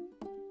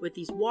 with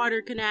these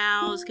water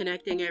canals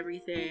connecting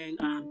everything.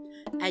 And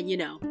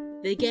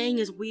the gang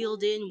is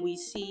wheeled in. We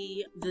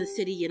see the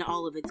city in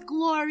all of its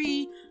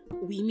glory.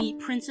 We meet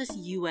Princess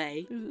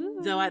Yue,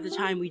 though at the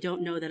time we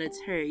don't know that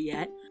it's her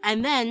yet.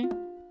 And then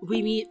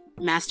we meet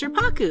Master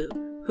Pakku,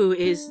 who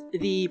is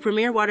the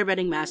premier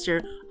waterbending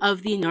master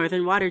of the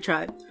Northern Water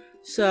Tribe.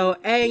 So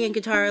Aang and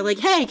Katara are like,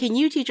 hey, can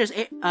you teach us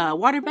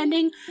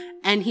waterbending?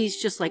 And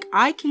he's just like,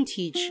 I can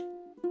teach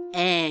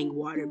Aang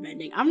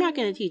waterbending. I'm not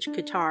going to teach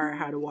Katara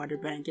how to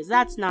waterbend, because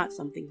that's not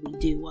something we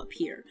do up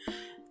here.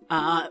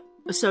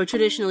 So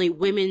traditionally,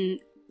 women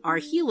are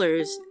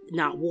healers,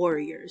 not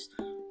warriors.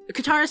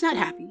 Katara's not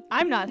happy.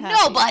 I'm not happy.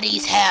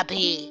 Nobody's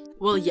happy.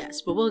 Well,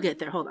 yes, but we'll get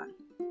there. Hold on.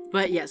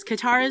 But yes,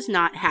 Katara's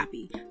not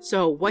happy.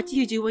 So what do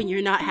you do when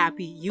you're not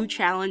happy? You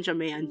challenge a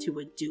man to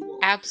a duel.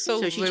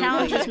 Absolutely. So she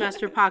challenges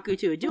Master Pakku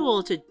to a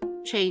duel to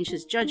change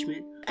his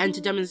judgment. and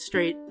to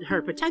demonstrate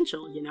her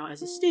potential,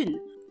 as a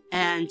student.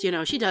 And,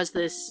 she does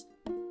this.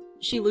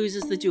 She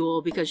loses the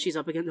duel because she's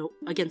up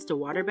against a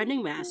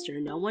waterbending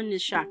master. No one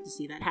is shocked to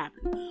see that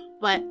happen.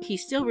 But he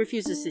still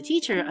refuses to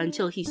teach her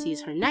until he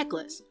sees her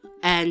necklace.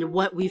 And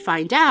what we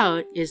find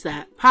out is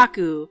that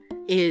Paku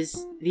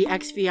is the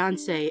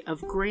ex-fiancé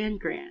of Gran,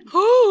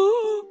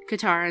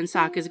 Katara and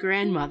Sokka's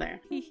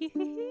grandmother.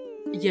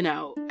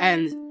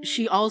 And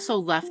she also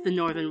left the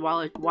Northern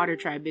Water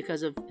Tribe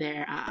because of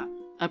their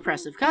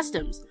oppressive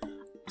customs.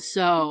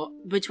 So,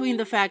 between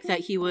the fact that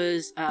he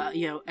was,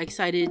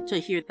 excited to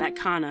hear that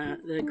Kana,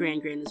 the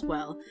Gran as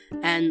well,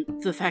 and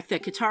the fact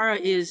that Katara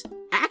is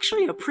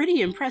actually a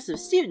pretty impressive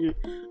student,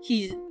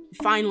 he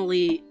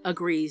finally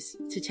agrees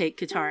to take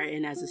Katara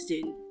in as a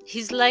student.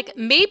 He's like,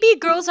 maybe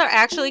girls are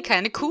actually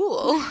kind of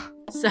cool.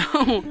 So,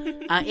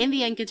 in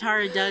the end,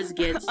 Katara does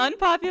get...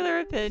 Unpopular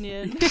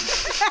opinion.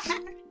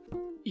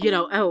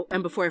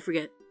 And before I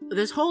forget,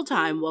 this whole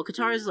time, while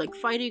Katara's,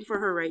 fighting for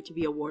her right to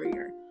be a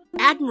warrior,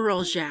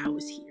 Admiral Zhao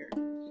is here.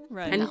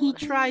 Right. And he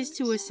tries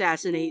to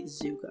assassinate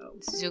Zuko.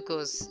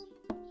 Zuko's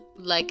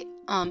like,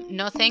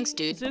 no thanks,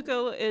 dude.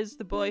 Zuko is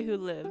the boy who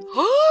lived.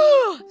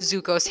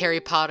 Zuko's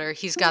Harry Potter.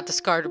 He's got the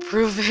scar to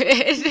prove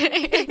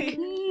it.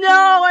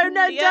 No, I'm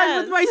not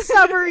done with my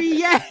summary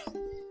yet.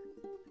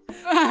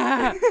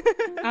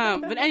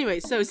 But anyway,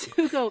 so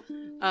Zuko,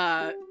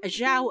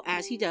 Zhao,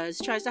 as he does,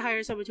 tries to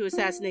hire someone to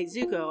assassinate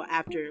Zuko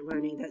after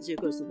learning that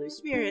Zuko's the loose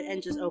spirit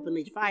and just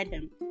openly defied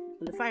him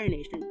from the Fire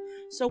Nation.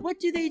 So what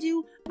do?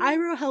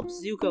 Iroh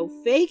helps Zuko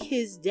fake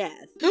his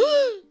death.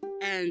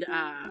 And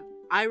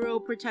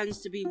Iroh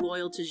pretends to be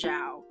loyal to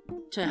Zhao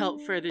to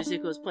help further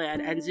Zuko's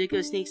plan, and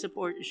Zuko sneaks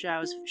aboard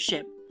Zhao's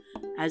ship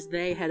as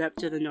they head up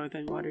to the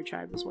Northern Water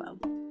Tribe as well.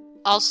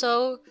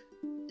 Also,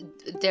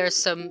 there's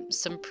some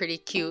pretty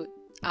cute,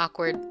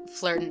 awkward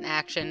flirting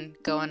action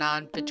going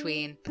on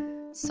between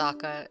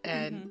Sokka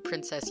and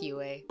Princess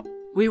Yue.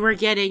 We were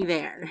getting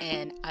there.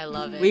 And I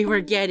love it. We were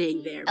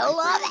getting there. I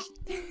love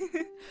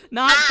it.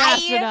 Not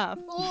fast enough.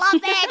 Love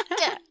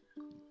it.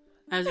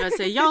 I was about to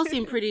say, y'all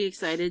seem pretty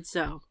excited,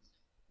 so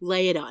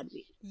lay it on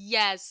me.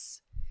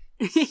 Yes.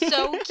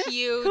 So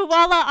cute.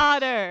 Koala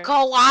otter.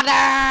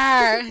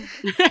 Koala.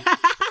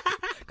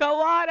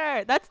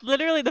 Koala. That's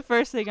literally the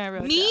first thing I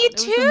wrote. Me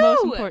down. too. It was the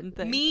most important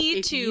thing.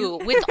 Me too.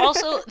 With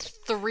also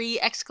 3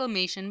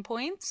 exclamation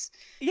points.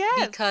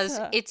 Yes. Because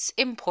it's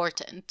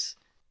important.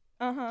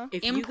 Uh-huh.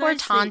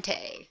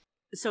 Importante.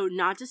 So,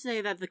 not to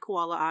say that the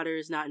koala otter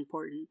is not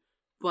important,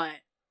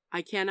 but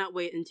I cannot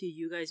wait until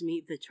you guys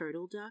meet the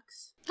turtle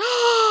ducks.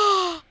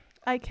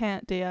 I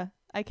can't, Dia.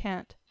 I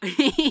can't. I'm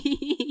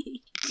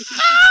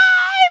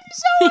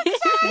so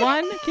excited!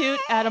 One cute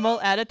animal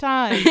at a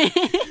time.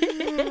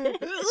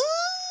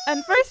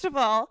 And first of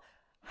all,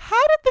 how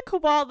did the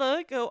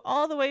koala go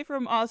all the way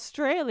from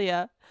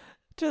Australia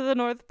to the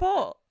North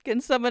Pole?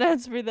 Can someone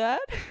answer me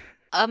that?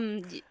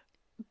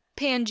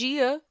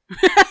 Pangea.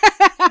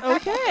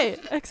 Okay,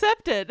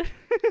 accepted.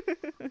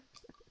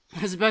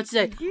 I was about to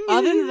say,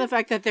 other than the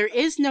fact that there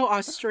is no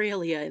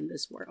Australia in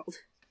this world.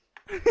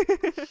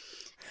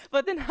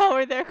 But then how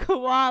are there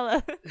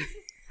koalas?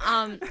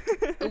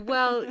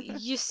 Well,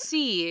 you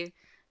see,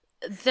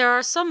 there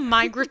are some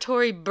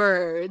migratory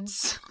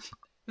birds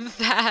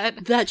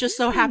that just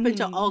so happen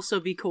to also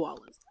be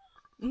koalas.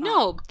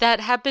 No, that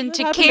happen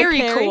to carry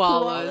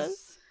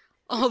koalas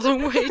all the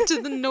way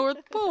to the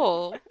North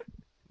Pole.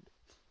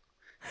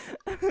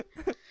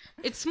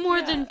 It's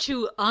more than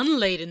 2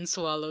 unladen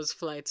swallows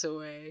flights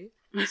away.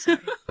 Sorry.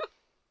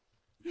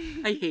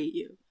 I hate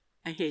you.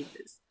 I hate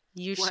this.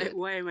 You should.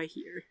 Why am I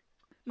here?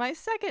 My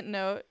second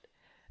note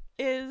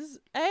is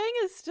Aang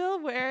is still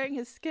wearing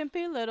his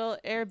skimpy little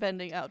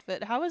airbending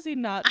outfit. How is he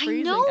not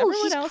freezing? I know, Everyone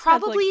he's else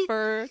probably has,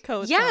 fur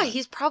coats Yeah, on.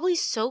 he's probably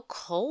so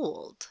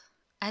cold.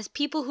 As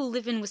people who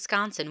live in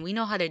Wisconsin, we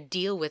know how to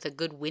deal with a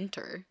good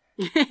winter.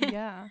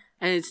 Yeah.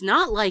 And it's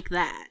not like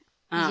that.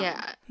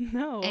 Yeah.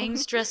 No.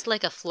 Aang's dressed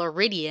like a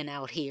Floridian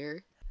out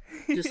here.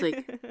 Just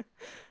like...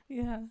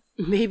 Yeah.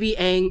 Maybe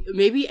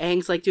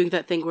Aang's like doing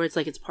that thing where it's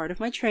like, it's part of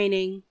my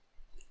training.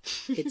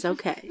 It's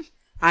okay.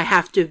 I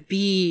have to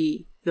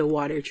be the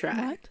water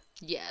tribe. What?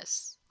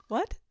 Yes.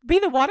 What? Be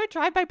the water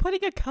tribe by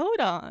putting a coat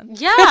on.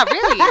 Yeah,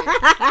 really.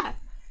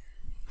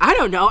 I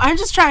don't know. I'm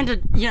just trying to,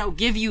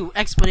 give you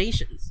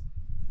explanations.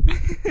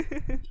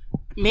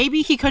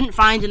 Maybe he couldn't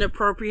find an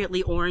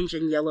appropriately orange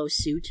and yellow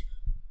suit.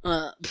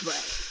 But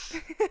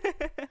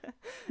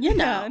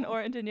Yeah, an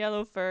orange and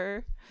yellow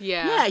fur.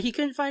 Yeah, he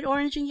couldn't find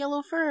orange and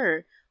yellow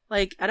fur.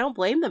 Like, I don't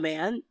blame the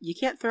man. You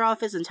can't throw off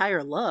his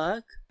entire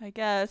look. I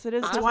guess it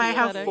is. That's why I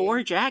have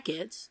 4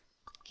 jackets.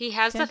 He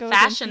has Can't a go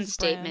fashion against his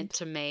statement brand.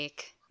 to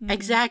make. Mhm.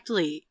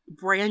 Exactly.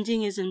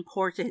 Branding is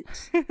important.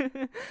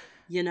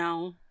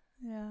 Yeah.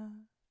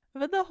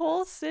 But the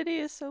whole city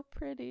is so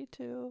pretty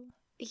too.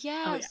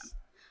 Yes. Oh, yeah.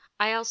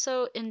 I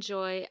also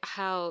enjoy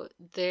how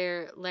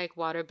their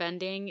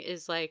waterbending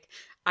is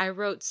I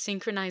wrote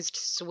synchronized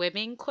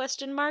swimming ?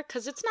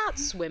 Because it's not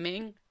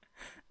swimming,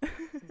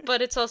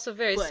 but it's also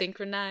very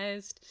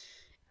synchronized.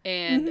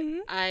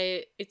 And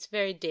it's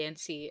very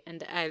dancey,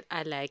 and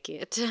I like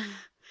it.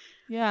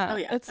 Yeah,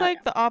 it's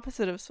like the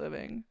opposite of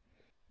swimming.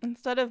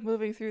 Instead of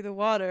moving through the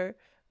water,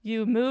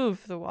 you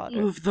move the water.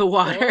 Move the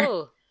water.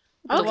 Oh.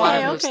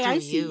 Okay, I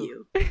see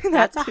you.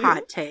 That's a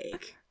hot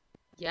take.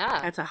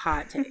 Yeah. That's a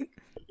hot take.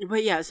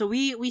 But yeah, so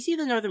we see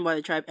the Northern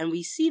Water Tribe, and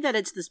we see that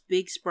it's this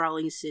big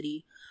sprawling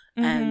city,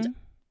 and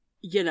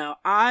you know,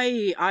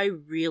 I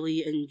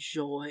really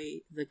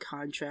enjoy the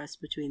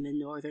contrast between the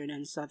Northern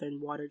and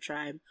Southern Water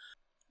Tribe,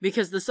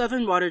 because the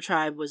Southern Water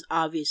Tribe was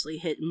obviously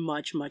hit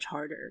much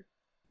harder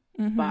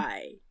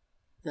by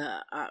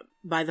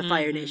the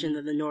Fire Nation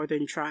than the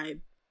Northern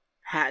Tribe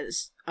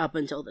has up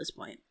until this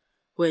point,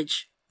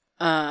 which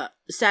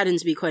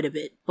saddens me quite a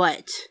bit,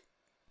 but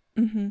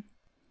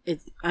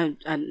it's I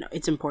don't know,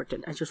 it's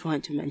important. I just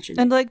wanted to mention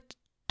and it. like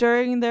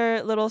during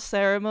their little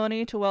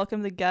ceremony to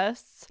welcome the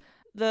guests,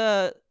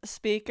 the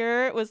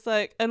speaker was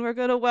like, and we're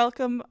gonna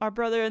welcome our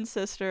brother and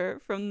sister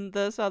from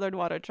the Southern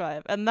Water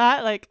Tribe, and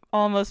that like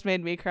almost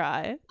made me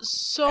cry.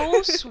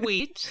 So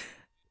sweet.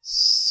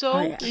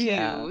 So cute.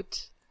 Yeah.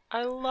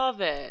 I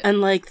love it.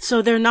 And like,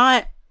 so they're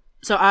not,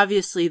 so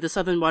obviously the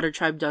Southern Water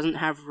Tribe doesn't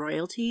have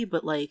royalty,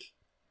 but like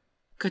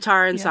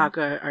Katara and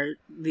Sokka are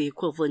the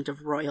equivalent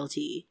of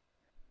royalty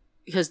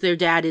because their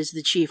dad is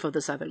the chief of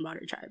the Southern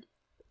Water Tribe.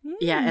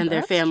 And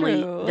their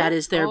family, true. that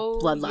is their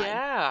bloodline.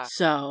 Yeah.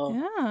 So,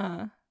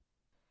 Yeah.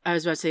 I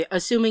was about to say,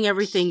 assuming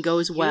everything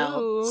goes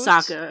well, Cute.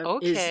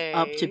 Sokka is Okay.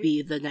 up to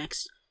be the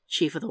next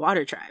chief of the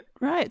Water Tribe.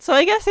 Right. So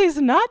I guess he's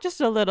not just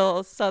a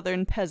little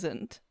Southern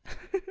peasant.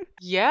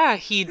 Yeah,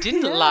 he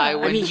didn't lie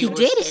when he said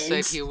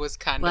didn't. he was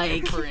kind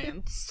Like- of a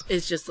prince.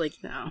 It's just like,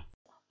 no.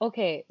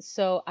 Okay,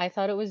 so I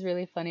thought it was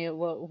really funny.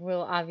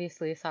 Well,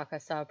 obviously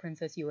Sokka saw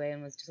Princess Yue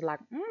and was just like,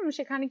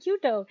 she kind of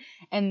cute though.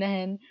 And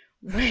then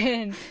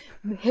when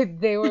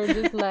they were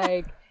just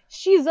like,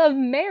 she's of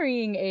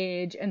marrying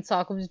age, and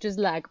Sokka was just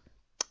like,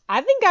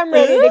 I think I'm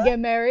ready to get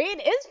married.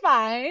 It's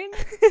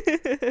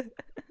fine.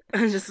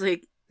 I'm just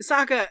like,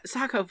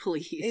 Sokka,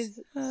 please.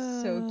 Is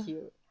so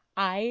cute.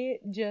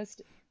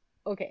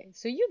 Okay,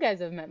 so you guys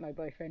have met my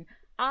boyfriend.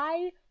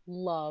 I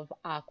love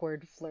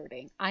awkward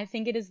flirting. I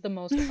think it is the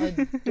most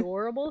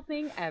adorable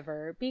thing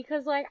ever,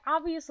 because like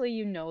obviously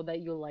you know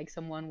that you like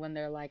someone when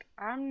they're like,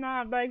 I'm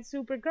not like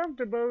super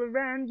comfortable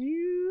around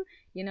you,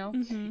 you know?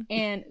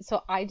 And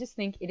so I just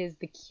think it is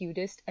the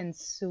cutest and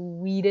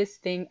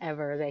sweetest thing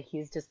ever that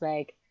he's just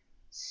like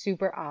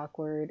super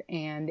awkward,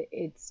 and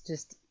it's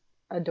just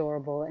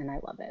adorable, and I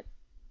love it.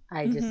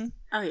 I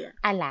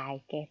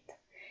like it.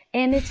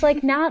 And it's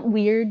like not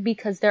weird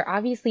because they're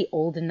obviously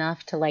old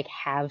enough to like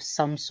have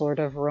some sort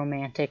of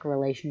romantic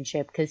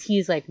relationship, because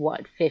he's like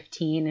what,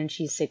 15 and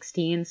she's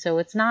 16, so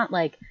it's not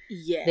like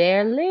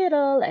they're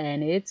little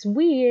and it's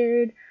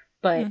weird,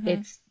 but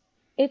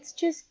it's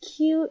just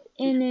cute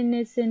and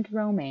innocent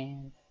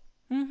romance.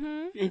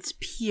 It's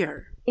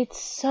pure.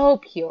 It's so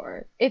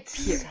pure. It's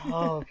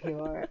so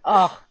pure.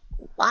 Oh,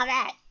 love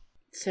it.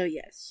 So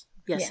yes,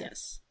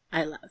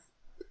 I love.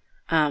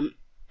 And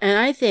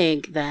I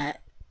think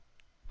that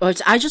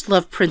I just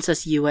love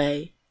Princess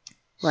Yue,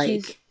 like,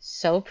 she's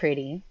so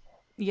pretty.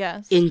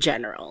 Yes. in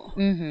general.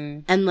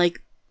 And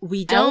like,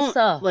 we don't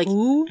Elsa, like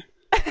who?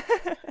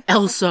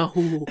 Elsa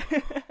who.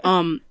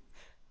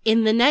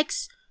 In the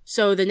next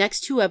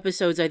 2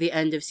 episodes are the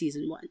end of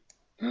season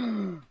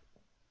 1.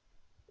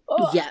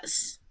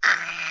 Yes.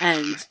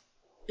 And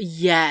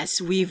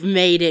yes, we've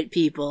made it,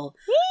 people.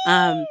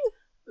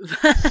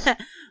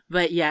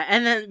 But yeah,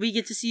 and then we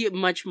get to see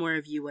much more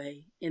of Yue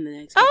in the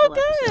next couple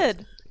episodes.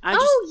 Good.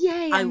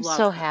 Yay, I'm love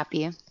so her.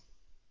 happy.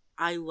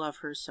 I love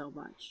her so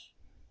much.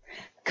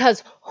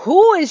 Because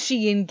who is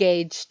she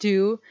engaged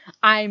to?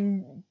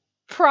 I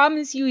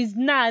promise you he's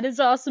not as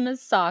awesome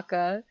as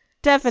Sokka.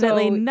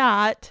 Definitely So-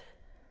 not.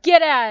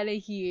 Get out of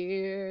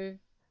here.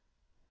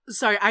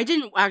 Sorry, I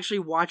didn't actually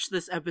watch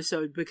this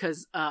episode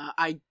because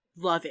I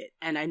love it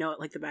and I know it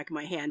like the back of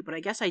my hand, but I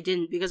guess I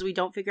didn't because we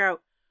don't figure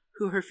out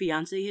who her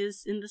fiance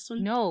is in this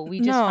one. No, we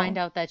just No. find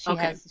out that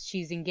Okay.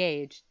 she's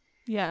engaged.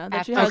 Yeah,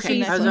 that she After has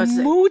Okay, she I was the about to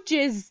say-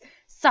 smooches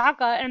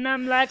Sokka, and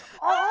I'm like,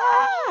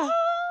 oh!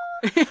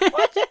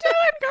 What you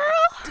doing,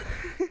 girl?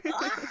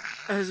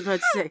 I was about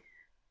to say,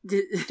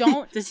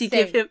 Don't does he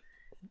say- give him?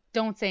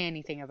 Don't say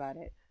anything about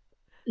it.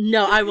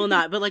 No, I will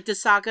not. But like,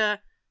 does Sokka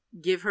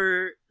give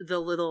her the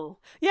little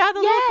Yeah, the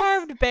Yes! little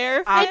carved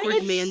bear. awkward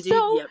it's man dude?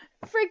 so- Yep.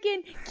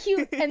 Freaking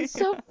cute and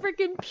so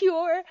freaking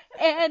pure,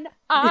 and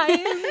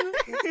I'm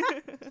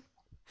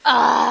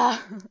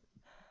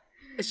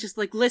It's just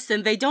like,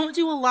 listen, they don't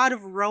do a lot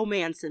of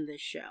romance in this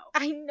show,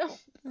 I know.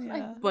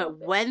 Yeah. but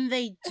when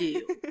they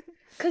do,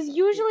 Because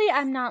usually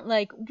I'm not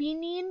like, we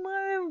need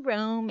more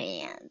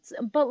romance.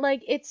 But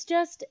like, it's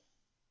just,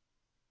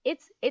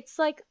 it's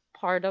like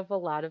part of a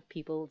lot of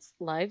people's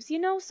lives, you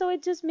know? So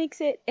it just makes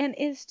it, and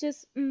it's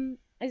just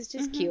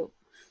cute.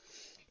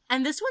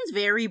 and this one's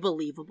very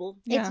believable.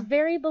 Yeah. It's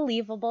very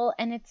believable,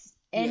 and it's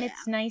Yeah.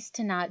 nice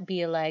to not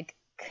be like,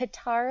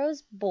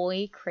 Katara's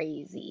boy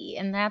crazy,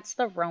 and that's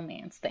the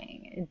romance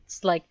thing.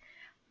 It's like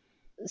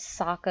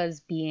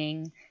Sokka's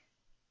being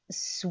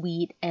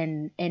sweet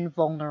and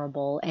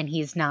vulnerable, and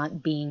he's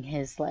not being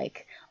his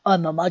like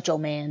I'm a macho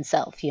man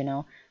self, you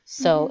know.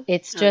 So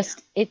it's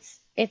just it's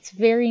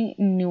very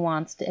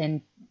nuanced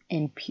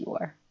and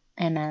pure,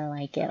 and I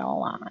like it a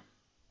lot.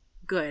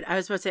 Good. I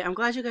was about to say, I'm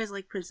glad you guys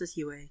like Princess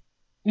Yue.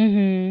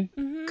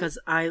 Mm-hmm. Because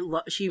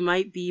she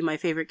might be my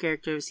favorite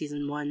character of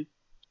season 1.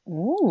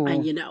 Ooh.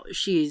 And you know,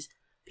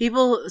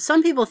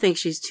 some people think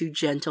she's too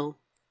gentle,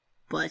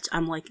 but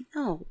I'm like,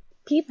 no.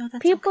 People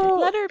okay.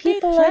 Let her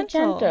people be are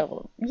gentle.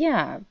 gentle.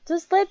 Yeah,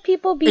 just let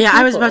people be. Yeah, people.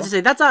 I was about to say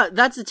that's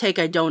a take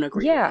I don't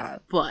agree with.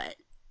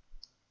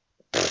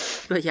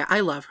 But yeah,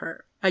 I love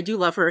her. I do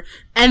love her,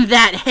 and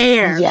that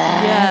hair.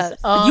 Yes.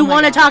 Oh you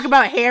want to talk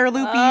about hair,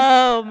 Loopies?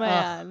 Oh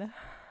man.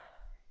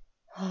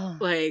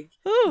 Like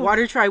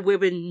Water Tribe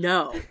women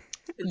know.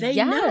 They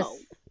know.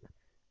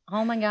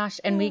 Oh my gosh,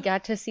 and we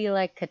got to see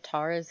like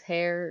Katara's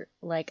hair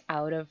like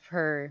out of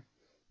her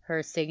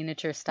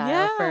signature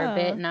style for a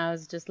bit, and I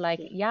was just like,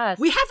 yes.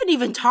 We haven't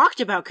even talked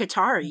about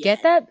Katara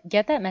yet.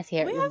 Get that messy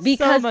hair. We have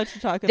because so much to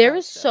talk about.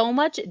 There's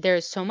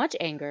so much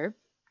anger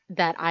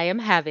that I am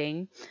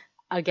having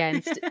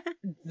against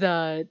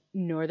the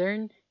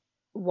Northern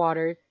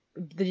Water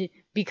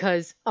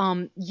because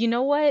you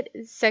know what?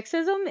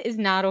 Sexism is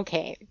not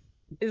okay.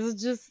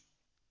 It's just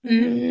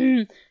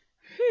Hey,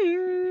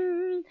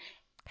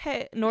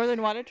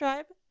 Northern Water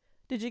Tribe,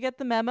 did you get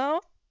the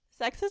memo?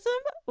 Sexism?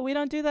 We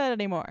don't do that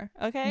anymore,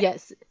 okay?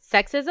 Yes,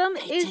 sexism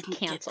is didn't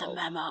canceled.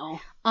 Get the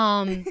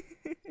memo.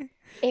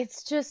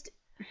 It's just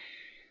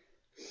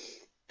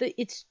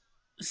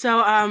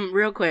so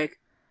real quick.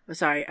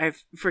 Sorry, I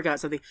forgot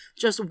something.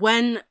 Just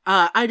when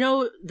I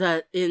know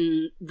that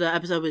in the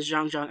episode with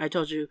Zhang Zhang, I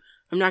told you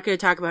I'm not going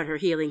to talk about her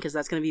healing because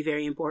that's going to be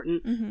very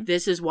important.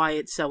 This is why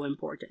it's so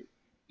important.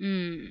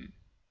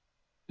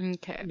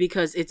 Okay.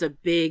 Because it's a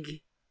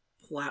big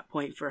plot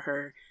point for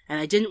her, and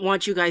I didn't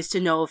want you guys to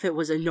know if it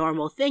was a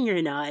normal thing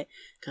or not,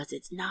 because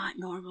it's not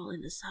normal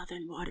in the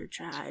Southern Water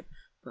Tribe,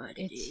 but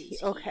it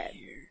is okay.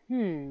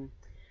 Here.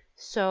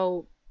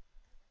 So,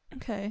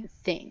 okay,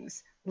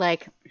 things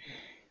like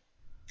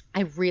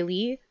I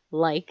really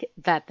like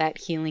that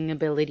healing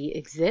ability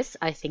exists.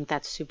 I think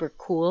that's super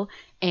cool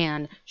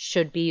and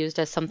should be used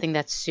as something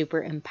that's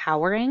super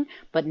empowering,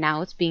 but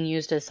now it's being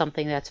used as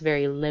something that's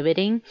very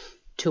limiting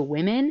to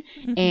women.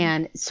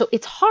 And so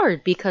it's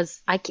hard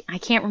because I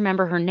can't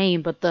remember her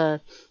name, but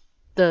the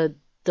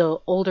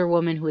older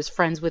woman who is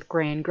friends with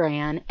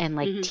Gran and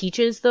like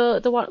teaches the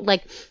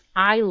like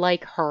I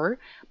like her,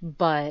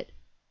 but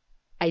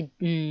I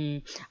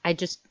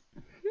just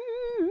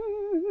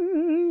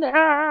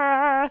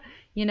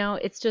you know,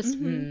 it's just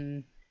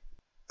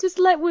just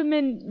let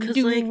women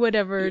do like,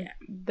 whatever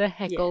the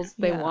heckles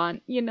they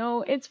want, you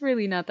know. It's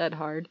really not that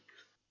hard.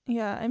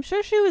 Yeah, I'm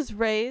sure she was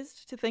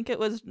raised to think it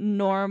was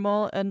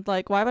normal, and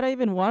like, why would I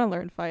even want to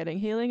learn fighting?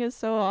 Healing is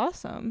so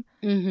awesome.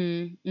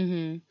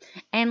 And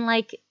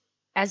like,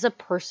 as a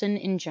person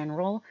in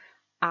general,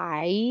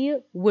 I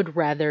would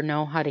rather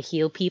know how to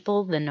heal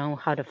people than know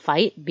how to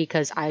fight,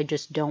 because I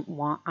just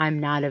I'm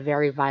not a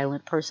very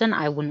violent person.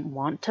 I wouldn't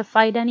want to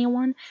fight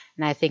anyone,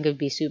 and I think it would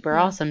be super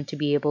awesome to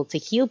be able to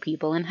heal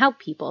people and help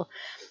people.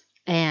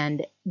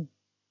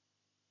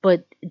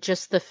 But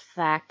just the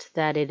fact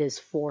that it is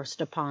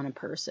forced upon a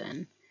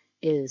person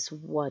is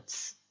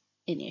what's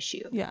an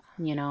issue. Yeah.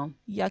 You know?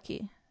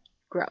 Yucky.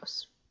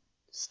 Gross.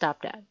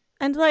 Stop that.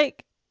 And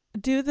like,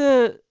 do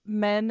the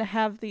men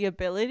have the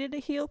ability to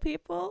heal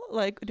people?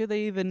 Like, do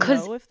they even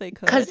know if they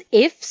could? Because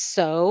if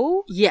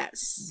so...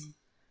 Yes.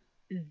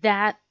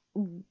 That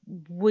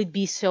would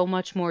be so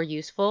much more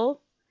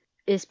useful,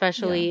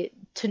 especially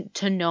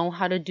to know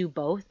how to do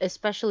both,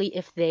 especially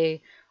if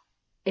they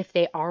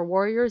are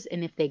warriors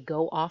and if they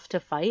go off to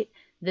fight,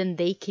 then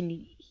they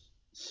can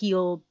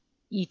heal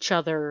each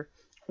other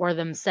or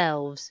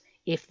themselves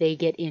if they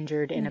get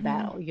injured in a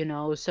battle, you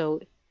know?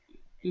 So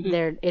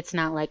it's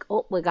not like,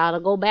 oh, we gotta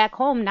go back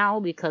home now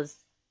because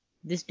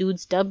this dude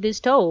stubbed his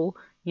toe,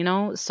 you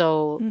know?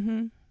 So,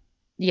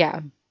 yeah.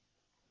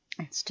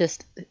 It's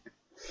just...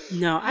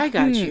 No, I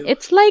got you.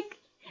 It's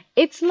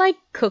like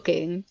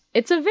cooking.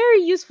 It's a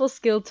very useful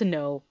skill to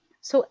know.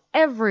 So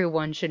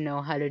everyone should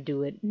know how to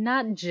do it,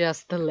 not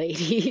just the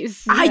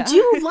ladies. I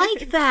do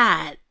like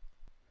that.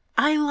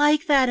 I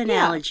like that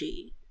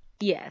analogy.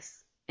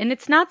 Yes. And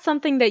it's not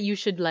something that you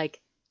should,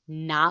 like,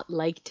 not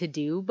like to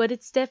do, but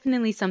it's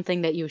definitely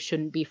something that you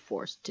shouldn't be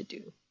forced to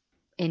do.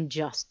 And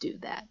just do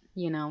that,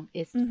 you know?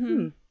 It's,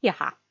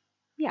 yeah.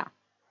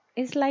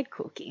 It's like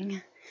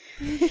cooking.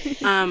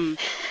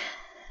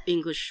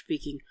 English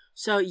speaking.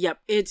 So, yep,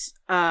 it's,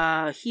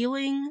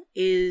 healing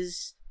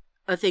is...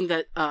 a thing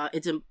that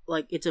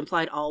it's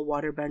implied all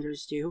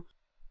waterbenders do,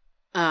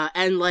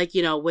 and like,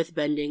 you know, with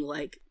bending,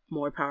 like,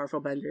 more powerful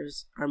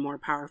benders are more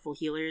powerful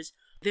healers.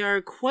 There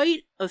are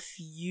quite a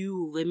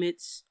few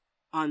limits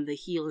on the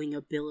healing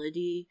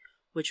ability,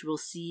 which we'll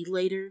see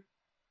later.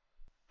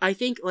 I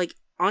think, like,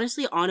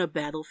 honestly, on a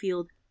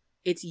battlefield,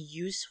 it's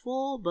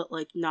useful, but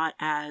like not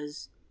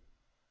as,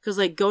 because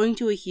like going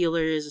to a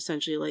healer is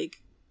essentially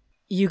like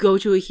you go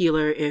to a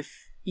healer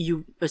if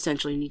you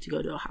essentially need to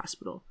go to a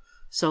hospital.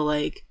 So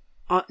like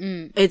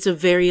it's a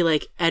very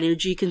like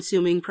energy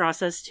consuming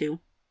process too.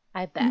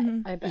 I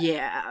bet.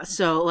 Yeah,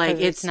 so like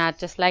it's not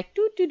just like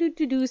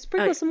do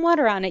sprinkle some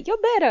water on it. You're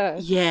better.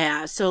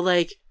 Yeah, so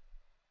like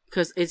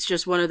because it's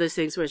just one of those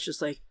things where it's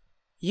just like,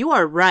 you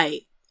are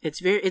right.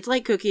 It's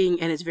like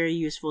cooking and it's very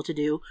useful to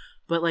do,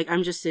 but like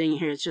I'm just sitting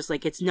here, it's just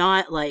like it's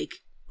not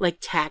like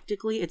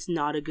tactically it's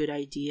not a good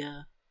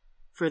idea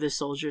for the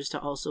soldiers to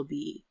also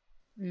be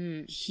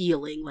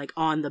healing like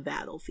on the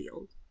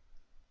battlefield.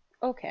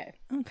 Okay.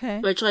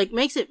 Which like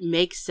makes it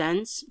make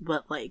sense,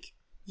 but like,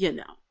 you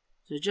know.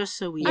 So just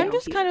so we I'm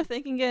just kind of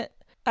thinking it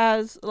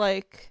as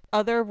like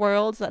other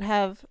worlds that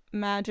have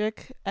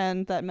magic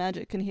and that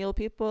magic can heal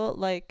people,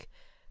 like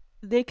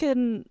they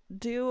can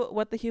do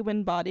what the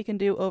human body can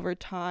do over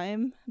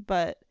time,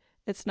 but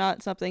it's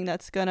not something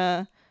that's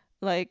gonna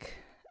like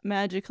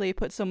magically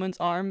put someone's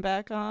arm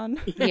back on.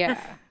 Yeah.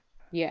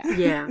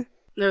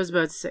 I was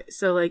about to say,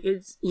 so like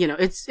it's, you know,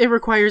 it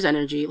requires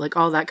energy, like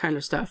all that kind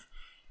of stuff,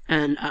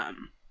 and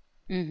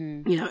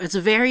you know, it's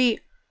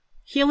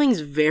healing's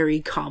very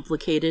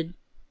complicated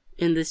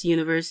in this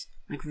universe,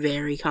 like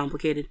very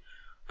complicated,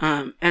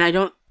 and I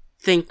don't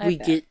think we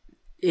get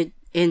it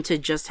into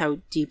just how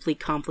deeply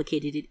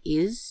complicated it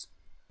is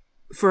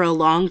for a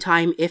long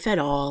time, if at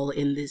all,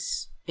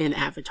 in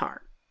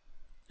Avatar.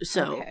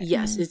 So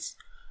yes,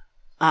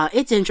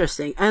 it's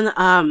interesting,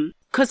 and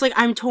because like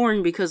I'm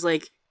torn because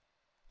like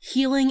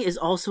healing is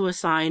also a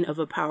sign of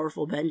a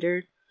powerful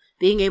bender.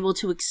 Being able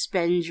to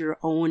expend your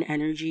own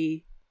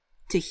energy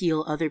to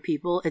heal other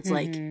people, it's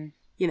like,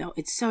 you know,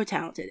 it's so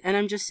talented. And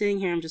I'm just sitting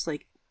here, I'm just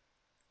like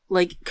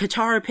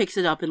Katara picks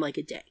it up in like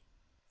a day,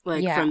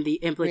 like from the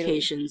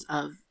implications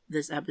of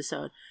this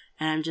episode.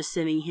 And I'm just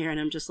sitting here and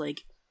I'm just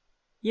like,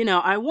 you know,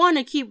 I want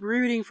to keep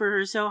rooting for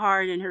her so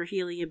hard and her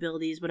healing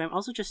abilities, but I'm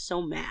also just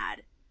so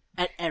mad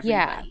at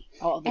everybody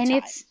all the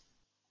time.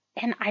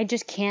 And I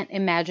just can't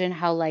imagine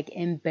how like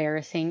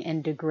embarrassing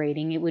and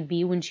degrading it would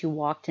be when she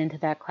walked into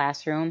that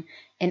classroom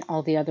and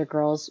all the other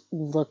girls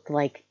looked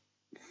like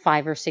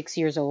 5 or 6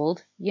 years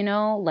old, you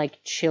know,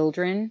 like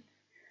children.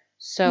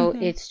 So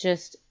it's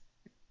just,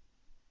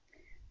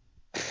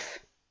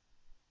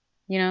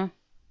 you know.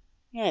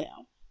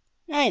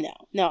 I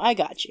know. No, I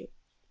got you.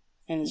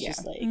 And it's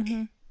just like,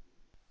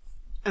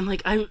 and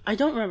like I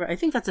don't remember. I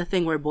think that's a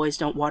thing where boys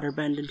don't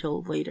waterbend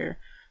until later.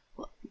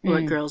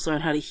 Where girls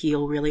learn how to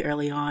heal really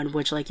early on,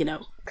 which, like, you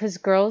know, because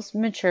girls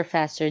mature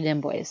faster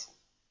than boys.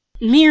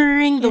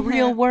 Mirroring the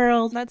real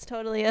world. That's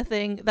totally a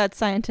thing that's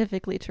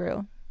scientifically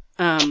true.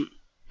 But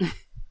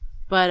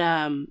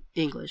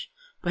English.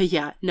 But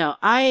yeah, no,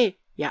 I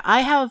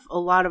have a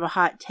lot of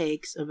hot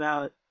takes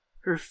about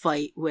her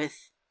fight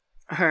with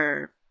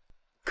her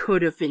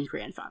could have been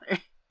grandfather.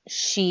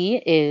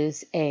 She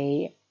is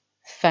a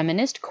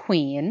feminist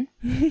queen,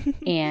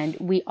 and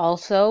we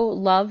also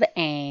love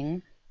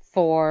Aang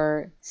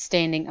for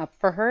standing up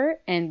for her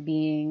and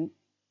being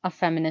a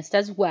feminist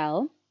as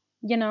well,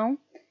 you know,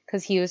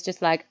 because he was just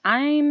like,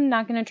 I'm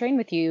not going to train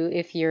with you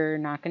if you're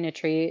not going to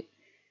treat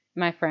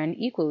my friend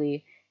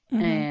equally.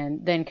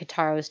 And then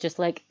Katara was just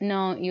like,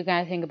 no, you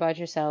got to think about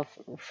yourself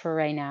for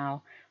right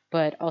now.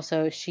 But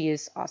also, she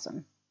is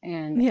awesome.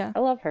 And I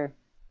love her.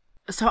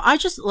 So I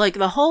just, like,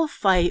 the whole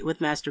fight with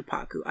Master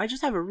Paku, I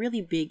just have a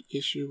really big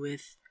issue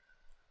with,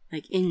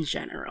 like, in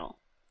general.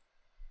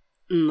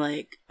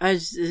 Like,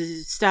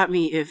 stop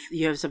me if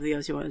you have something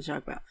else you want to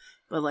talk about.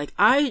 But, like,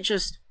 I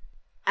just,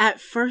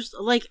 at first,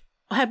 like,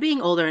 being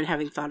older and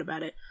having thought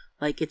about it,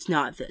 like, it's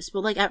not this.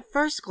 But, like, at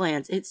first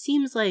glance, it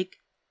seems like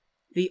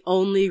the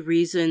only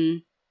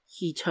reason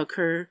he took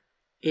her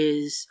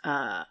is,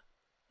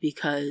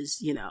 because,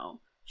 you know,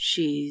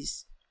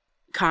 she's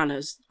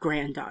Kanna's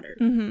granddaughter.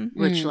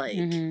 Which,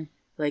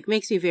 like,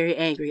 makes me very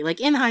angry.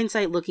 Like, in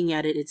hindsight, looking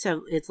at it,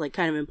 it's, like,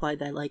 kind of implied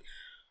that, like,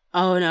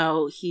 oh,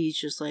 no, he's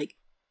just, like,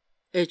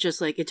 it's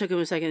just like, it took him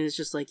a second. It's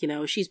just like, you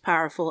know, she's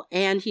powerful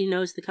and he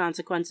knows the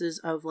consequences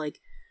of like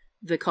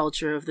the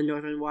culture of the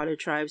Northern Water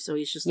Tribe. So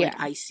he's just like,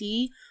 I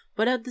see.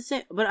 But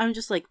but I'm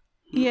just like,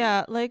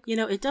 like, you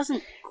know, it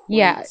doesn't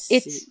quite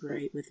sit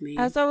right with me.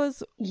 As I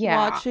was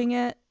watching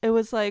it, it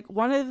was like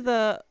one of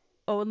the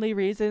only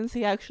reasons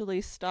he actually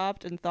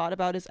stopped and thought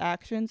about his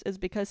actions is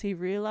because he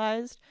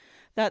realized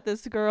that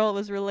this girl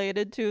was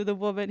related to the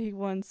woman he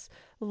once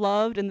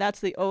loved, and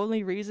that's the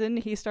only reason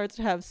he starts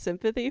to have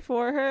sympathy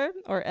for her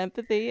or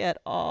empathy at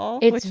all,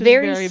 which is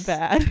very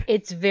bad.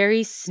 It's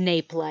very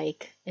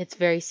Snape-like. It's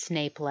very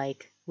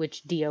Snape-like,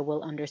 which Dia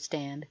will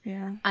understand.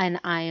 Yeah. And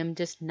I am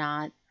just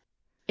not...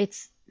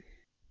 It's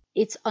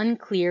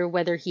unclear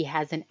whether he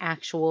has an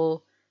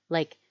actual,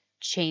 like,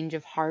 change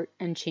of heart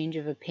and change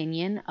of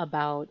opinion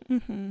about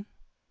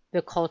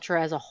the culture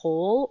as a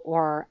whole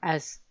or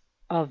as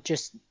of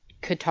just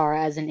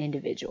Katara as an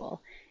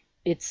individual.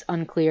 It's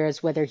unclear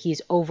as whether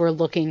he's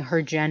overlooking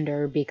her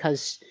gender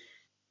because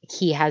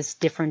he has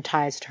different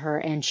ties to her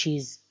and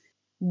she's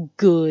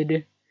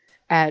good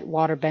at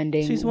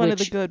waterbending. She's one of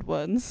the good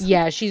ones.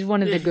 Yeah, she's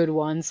one of the good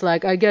ones.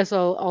 Like, I guess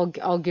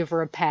I'll give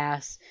her a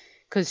pass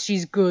because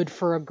she's good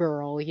for a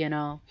girl, you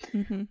know.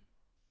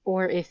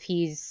 Or if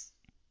he's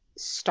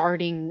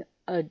starting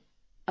a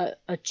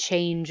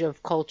change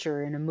of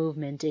culture and a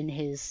movement in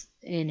his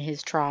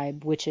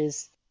tribe, which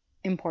is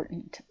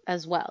important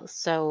as well.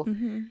 So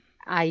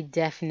I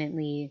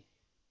definitely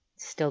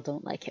still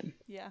don't like him.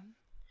 Yeah.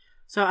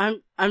 So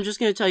I'm just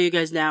gonna tell you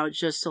guys now,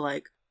 just to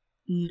let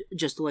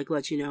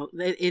you know,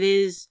 that it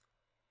is,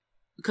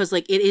 because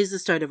like it is the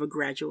start of a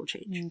gradual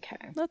change.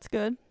 Okay, That's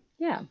good.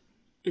 yeah.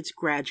 It's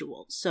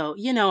gradual. So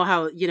you know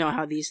how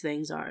these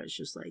things are. It's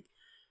just like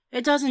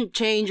it doesn't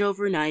change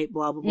overnight.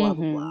 Blah blah blah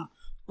blah blah.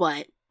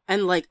 But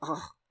and like,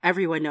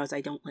 everyone knows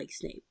I don't like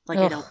Snape. Like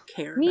I don't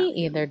care. Me about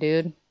either, him.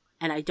 dude.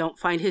 And I don't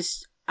find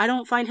his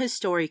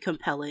story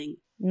compelling.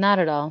 Not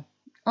at all.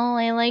 Oh,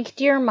 I liked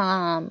your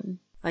mom.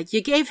 Like,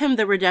 you gave him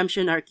the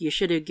redemption arc. You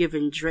should have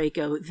given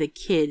Draco the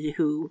kid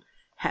who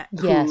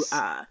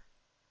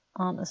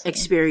honestly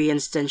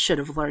experienced and should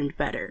have learned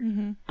better.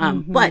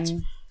 Mm-hmm.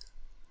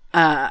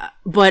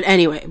 But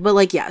anyway, but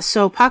like, yeah.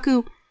 So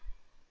Paku,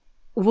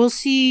 we'll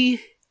see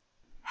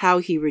how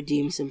he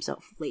redeems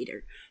himself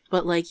later.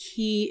 But like,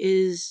 he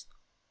is,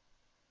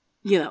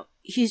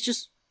 he's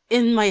just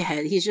in my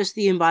head. He's just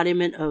the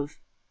embodiment of,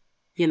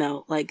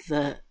 like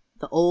the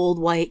old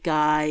white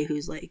guy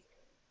who's like,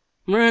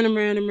 and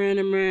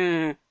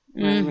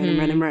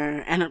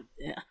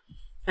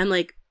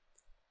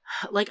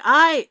like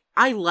I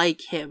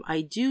like him.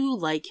 I do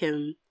like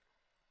him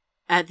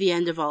at the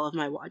end of all of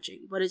my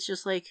watching, but it's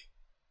just like,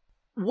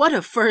 what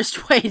a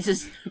first way to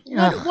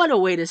what a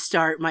way to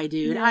start, my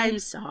dude. Yeah. I'm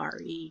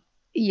sorry.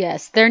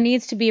 Yes, there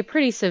needs to be a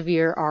pretty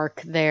severe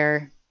arc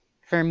there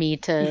for me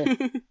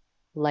to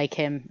like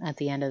him at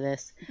the end of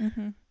this.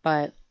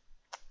 But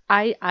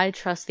I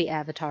trust the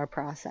Avatar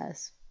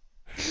process.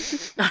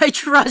 I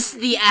trust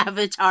the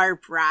Avatar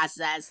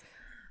process.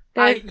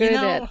 They're good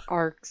at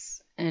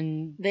arcs,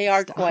 and they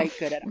are stuff. quite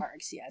good at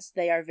arcs. Yes,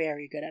 they are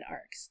very good at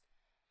arcs.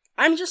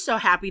 I'm just so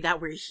happy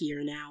that we're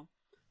here now.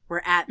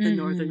 We're at the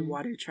Northern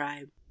Water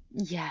Tribe.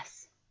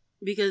 Yes.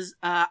 Because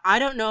I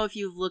don't know if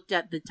you've looked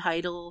at the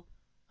title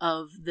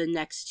of the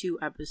next 2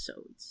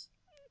 episodes.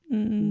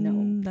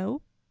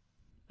 No.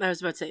 I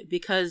was about to say,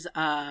 because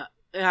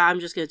I'm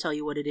just going to tell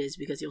you what it is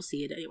because you'll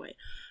see it anyway.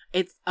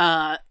 It's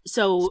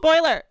so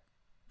Spoiler.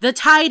 The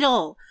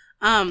title.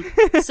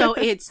 So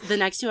it's the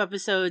next 2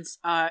 episodes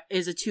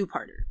is a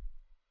 2-parter.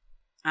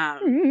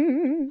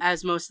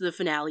 As most of the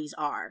finales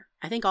are.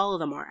 I think all of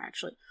them are,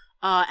 actually.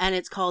 And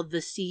it's called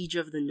The Siege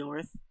of the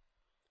North.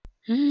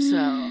 So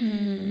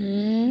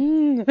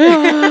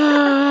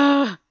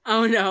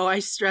oh no, I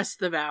stressed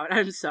them out.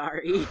 I'm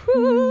sorry.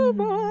 Oh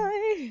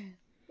boy.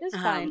 It's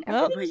fine.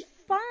 well, Everything's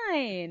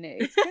fine.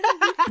 It's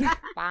gonna be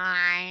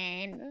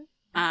fine.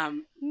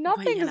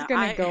 Nothing's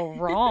gonna go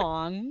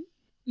wrong.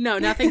 No,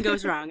 nothing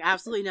goes wrong.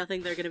 Absolutely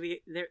nothing. They're gonna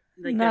be they're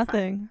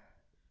Nothing.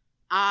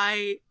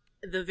 fine.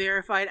 The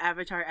verified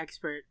Avatar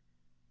expert,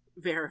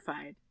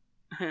 verified.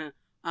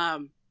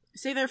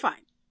 Say they're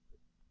fine.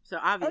 So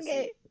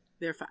obviously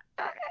they're fine.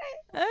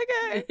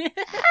 Okay.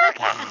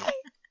 Okay.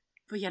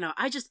 But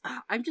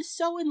I'm just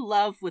so in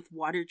love with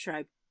Water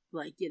Tribe.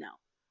 Like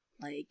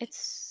like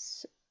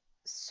It's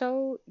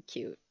so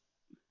cute.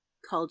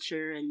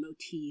 culture and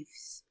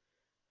motifs,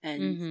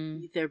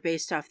 and they're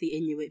based off the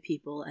Inuit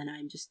people, and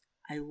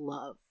I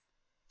love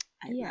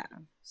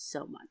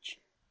so much.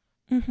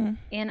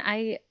 And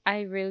I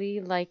really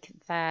like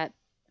that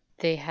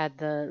they had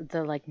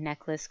the like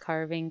necklace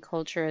carving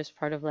culture as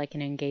part of like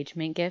an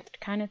engagement gift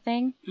kind of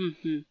thing.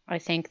 I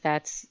think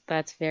that's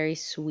very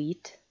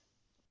sweet.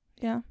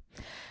 Yeah.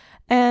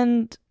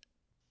 And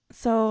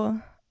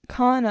so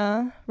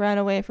Kana ran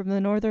away from the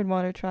Northern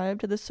Water Tribe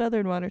to the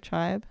Southern Water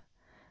Tribe.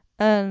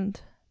 And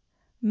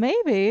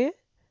maybe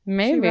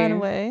she ran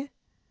away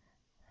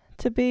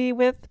to be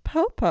with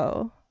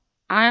Popo.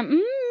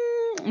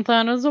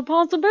 That is a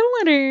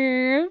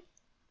possibility.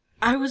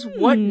 I was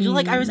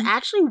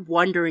actually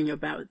wondering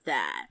about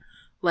that.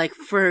 Like,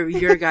 for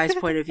your guys'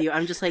 point of view,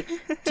 I'm just like,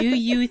 do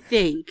you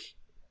think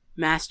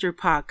Master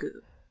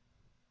Paku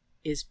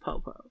is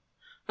Popo?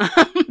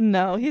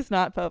 No, he's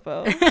not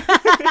Popo.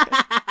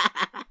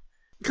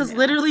 Because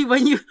literally,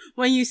 when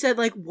you said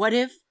like, what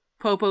if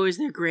Popo is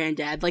their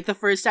granddad? Like the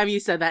first time you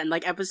said that in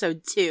like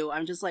episode 2,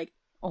 I'm just like,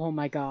 oh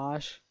my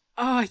gosh.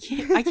 Oh, I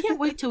can't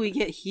wait till we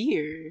get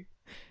here.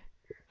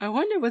 I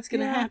wonder what's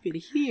gonna happen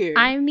here.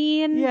 I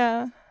mean,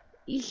 Yeah.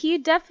 he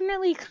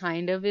definitely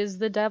kind of is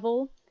the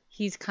devil.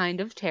 He's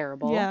kind of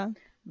terrible. Yeah.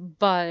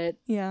 But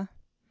Yeah.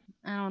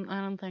 I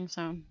don't think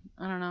so.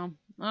 I don't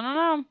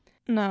know.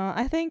 No,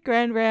 I think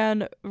Gran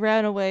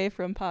ran away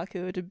from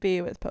Paku to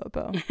be with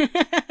Popo.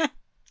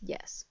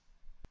 Yes.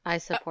 I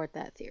support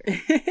that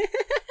theory.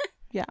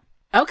 Yeah.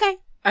 Okay.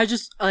 I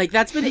just, like,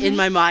 that's been in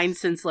my mind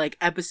since, like,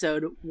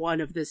 episode 1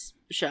 of this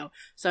show.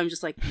 So I'm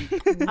just like,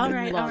 all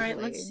right, Lovely.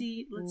 let's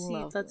see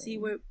Lovely.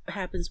 what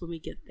happens when we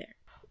get there.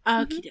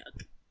 Okie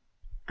doke.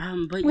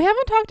 But We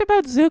haven't talked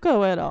about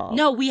Zuko at all.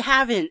 no, we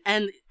haven't.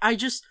 And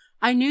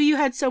I knew you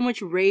had so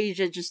much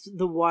rage at just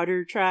the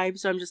Water Tribe,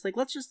 so I'm just like,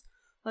 let's just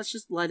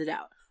let it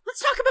out. let's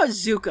talk about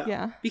Zuko.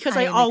 Yeah. Because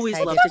I am always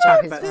excited love for to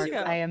talk his about arc.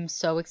 Zuko. I am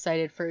so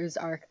excited for his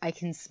arc. I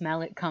can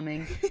smell it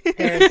coming.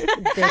 There's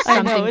I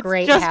something know, it's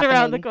great just happening.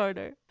 around the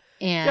corner.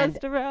 And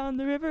Just around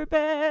the river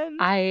bend.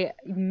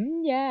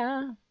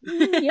 yeah,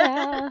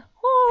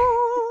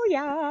 oh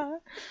yeah.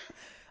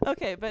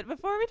 Okay, but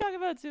before we talk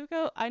about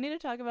Zuko, I need to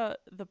talk about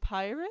the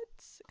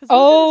pirates. 'Cause those are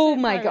the Oh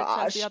same my pirates as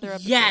gosh. the other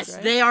episode, Yes,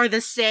 right? they are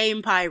the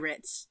same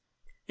pirates.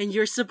 And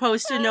you're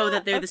supposed to know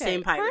that they're the Okay,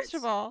 same pirates.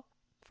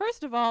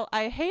 First of all,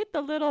 I hate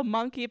the little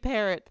monkey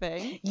parrot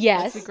thing.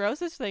 Yes. That's the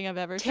grossest thing I've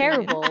ever seen.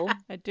 Terrible.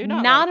 I do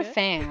not Not like a it.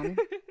 fan.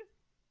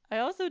 I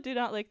also do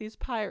not like these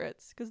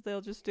pirates because they'll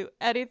just do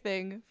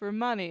anything for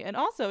money. And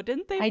also,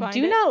 didn't they I find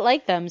do it... not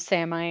like them,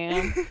 Sam. I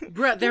am.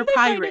 Bruh, they're Didn't they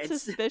find it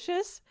pirates.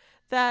 suspicious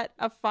that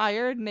a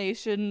Fire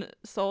Nation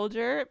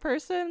soldier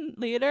person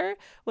leader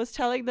was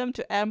telling them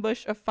to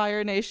ambush a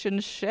Fire Nation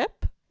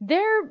ship?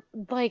 They're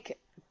like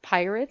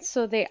pirates,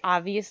 so they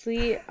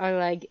obviously are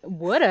like,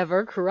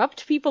 whatever,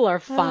 corrupt people are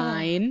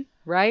fine,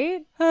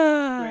 right?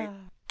 Right.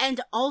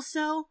 And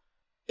also,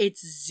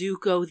 it's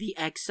Zuko the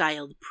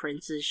exiled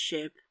prince's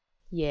ship.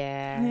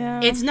 Yeah. Yeah.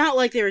 It's not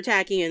like they're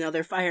attacking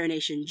another Fire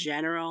Nation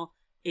general.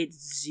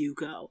 It's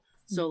Zuko.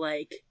 So,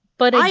 like,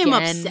 But again, I am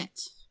upset.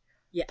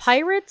 Yes.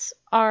 pirates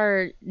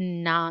are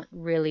not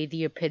really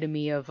the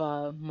epitome of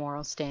a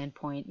moral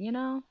standpoint, you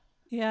know?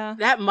 Yeah.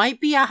 That might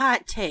be a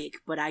hot take,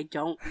 but I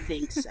don't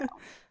think so.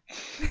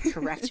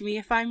 Correct me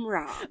if I'm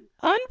wrong.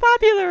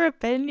 Unpopular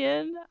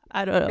opinion.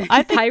 I don't know.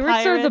 I think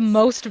Pirates are the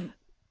most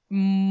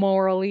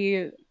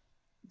morally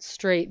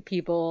straight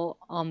people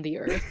on the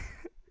earth.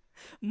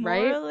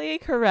 right? morally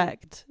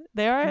correct.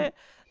 They are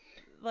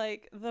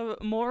like the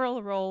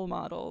moral role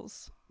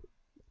models.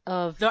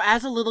 Of Though,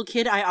 as a little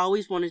kid, I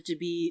always wanted to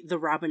be the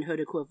Robin Hood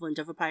equivalent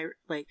of a pirate.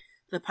 Like,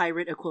 the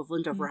pirate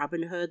equivalent of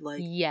Robin Hood.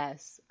 Like,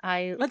 yes,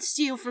 let's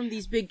steal from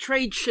these big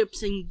trade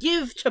ships and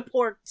give to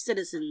poor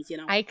citizens, you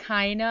know? I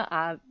kind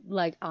of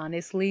like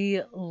honestly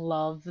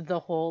love the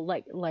whole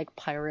like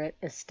pirate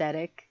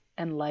aesthetic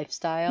and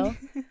lifestyle,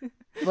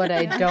 but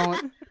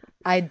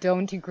I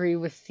don't agree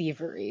with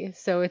thievery.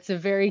 So it's a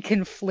very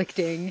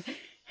conflicting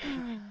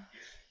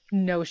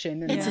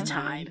notion. In It's my a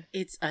time. mind.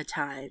 It's a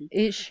time.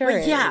 It sure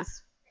But yeah.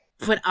 is.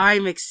 But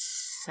I'm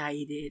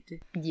excited.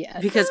 Yeah.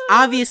 Because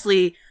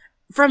obviously,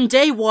 from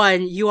day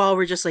one, you all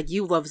were just like,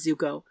 you love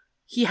Zuko.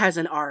 He has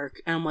an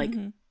arc. And I'm like,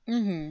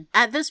 Mm-hmm.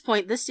 at this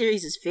point, this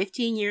series is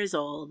 15 years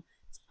old.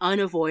 It's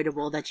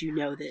unavoidable that you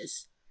know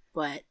this.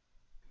 But,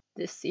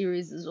 This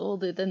series is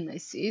older than my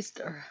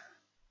sister.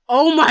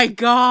 oh my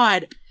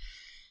god!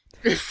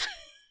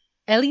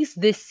 At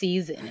least this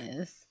season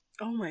is.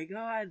 Oh my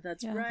god,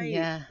 that's Yeah. right.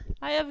 Yeah.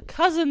 I have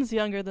cousins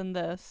younger than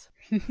this.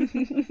 Oh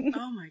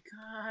my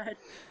god.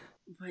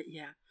 But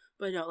yeah.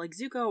 But no, like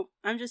Zuko,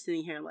 I'm just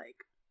sitting here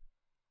like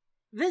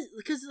this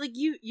because like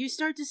you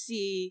start to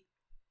see,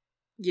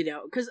 you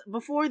know, because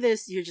before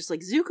this you're just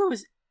like Zuko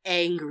is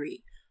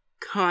angry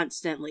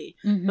constantly,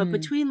 but Mhm.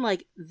 between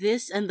like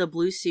this and the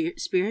blue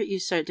spirit, you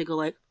start to go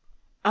like,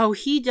 oh,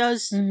 he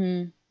does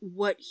Mhm.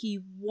 what he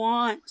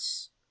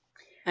wants,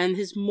 and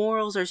his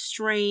morals are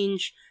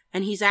strange,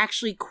 and he's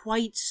actually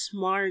quite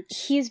smart.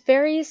 He's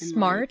very like-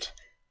 smart,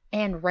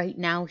 and right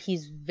now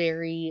he's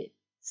very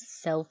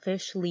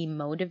selfishly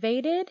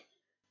motivated,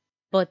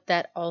 but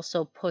that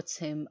also puts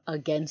him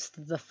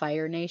against the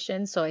Fire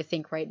Nation. So I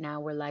think right now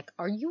we're like,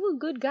 are you a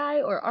good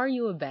guy or are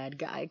you a bad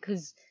guy?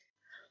 Because,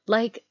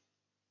 like,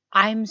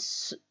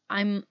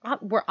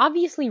 we're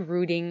obviously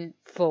rooting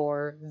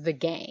for the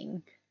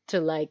gang to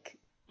like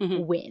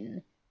Mhm.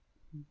 win,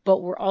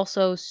 but we're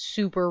also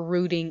super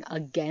rooting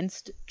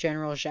against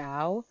General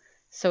Zhao.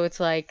 So it's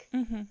like,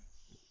 Mm-hmm.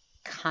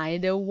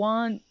 kind of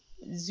want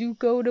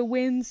Zuko to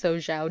win so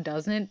Zhao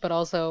doesn't, but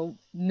also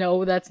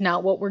no, that's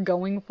not what we're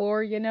going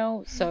for, you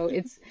know? So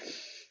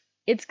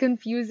it's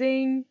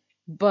confusing,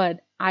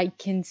 but I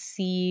can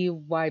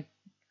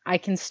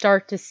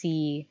start to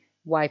see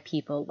why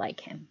people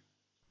like him.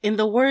 In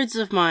the words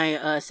of my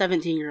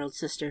 17-year-old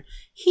sister,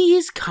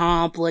 he's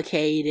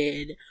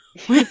complicated.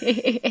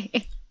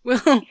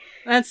 Well,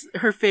 that's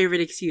her favorite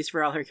excuse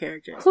for all her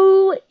characters.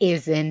 Who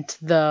isn't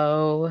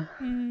though?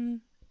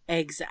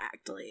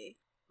 Exactly.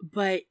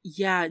 But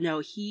yeah,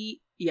 no,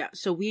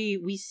 so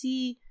we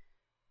see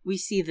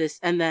this,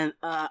 and then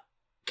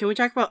can we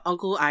talk about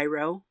Uncle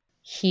Iroh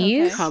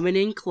He's Okay. coming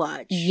in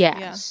clutch? Yes.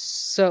 Yeah.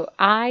 So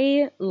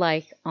I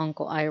like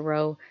Uncle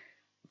Iroh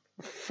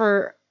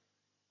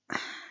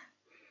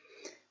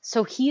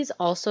so he's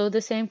also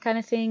the same kind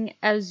of thing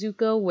as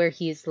Zuko, where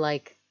he's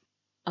like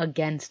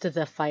against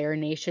the Fire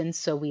Nation,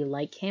 so we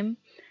like him.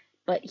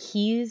 But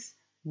he's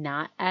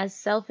not as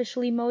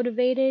selfishly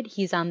motivated.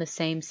 He's on the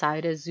same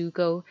side as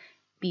Zuko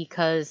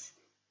because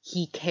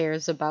he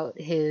cares about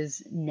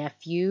his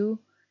nephew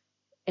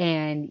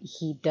and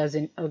he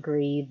doesn't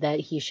agree that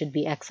he should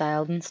be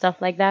exiled and stuff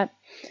like that.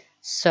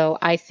 So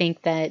I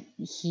think that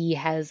he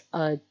has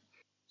a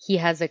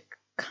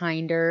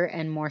kinder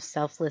and more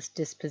selfless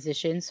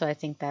disposition, so I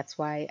think that's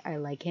why I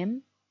like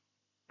him.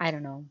 I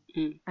don't know.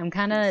 Mm. I'm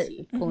kind I of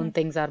see. pulling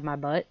things out of my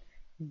butt,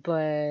 but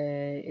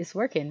it's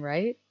working,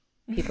 right?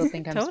 People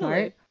think I'm Totally.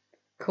 smart.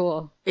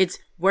 Cool. It's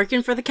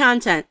working for the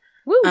content.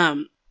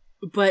 Woo!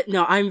 But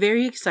no, I'm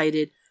very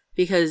excited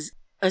because,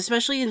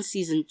 especially in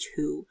season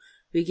 2,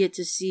 we get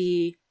to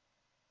see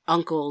a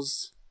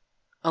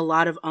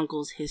lot of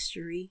Uncle's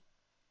history.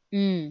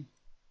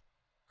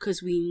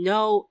 Because we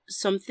know,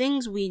 some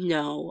things we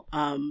know,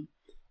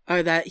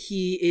 are that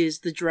he is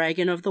the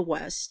Dragon of the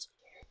West.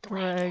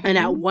 Dragon. And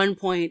at one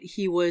point,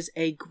 he was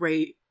a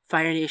great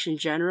Fire Nation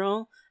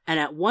general. And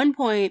at one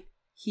point,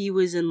 he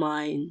was in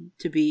line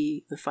to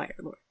be the Fire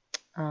Lord.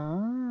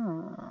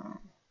 Oh.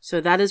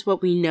 So that is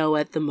what we know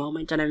at the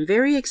moment. And I'm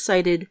very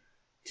excited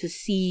to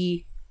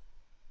see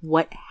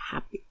what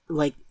happens.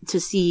 Like, to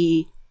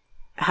see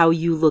how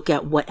you look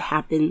at what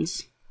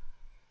happens.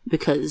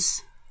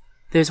 Because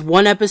there's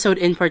one episode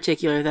in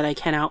particular that I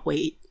cannot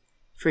wait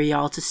for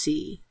y'all to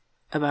see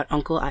about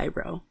Uncle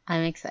Iroh.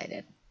 I'm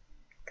excited.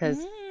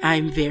 Because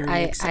I'm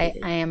very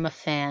excited. I am a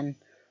fan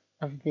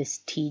of this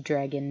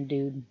T-Dragon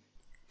dude.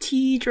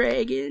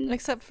 T-Dragon.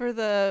 Except for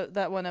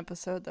that one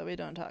episode that we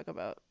don't talk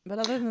about. But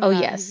other than Oh,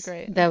 that, yes. he's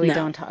great. That we No.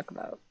 don't talk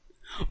about.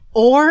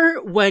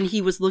 Or when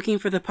he was looking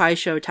for the Pai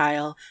Sho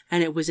tile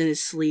and it was in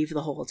his sleeve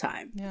the whole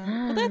time.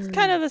 Yeah. But that's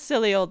kind of a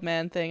silly old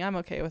man thing. I'm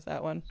okay with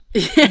that one.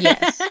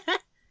 Yes.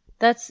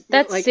 That's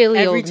Like, silly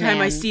every old time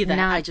man, I see that,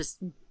 not I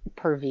just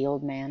pervy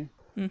old man.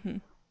 Mm-hmm.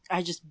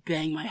 I just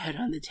bang my head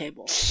on the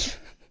table.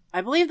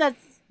 I believe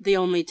that's the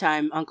only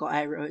time Uncle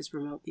Iroh is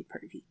remotely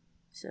pervy.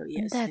 So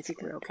yes, I That's think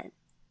good. we're okay.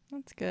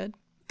 That's good.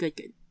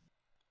 Good.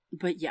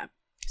 But yeah.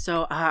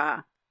 So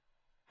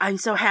I'm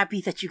so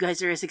happy that you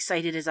guys are as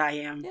excited as I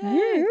am.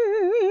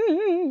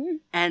 Yay.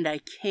 And I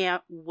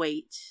can't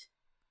wait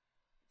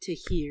to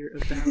hear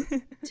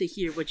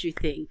what you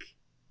think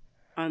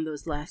on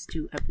those last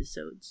 2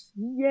 episodes.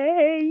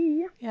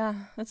 Yay! Yeah.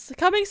 It's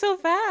coming so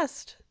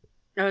fast.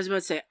 I was about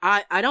to say,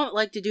 I don't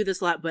like to do this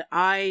a lot, but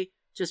I,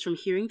 just from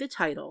hearing the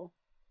title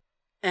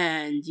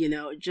and,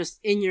 just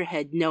in your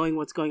head knowing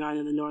what's going on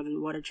in the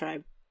Northern Water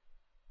Tribe,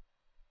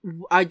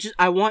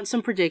 I want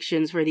some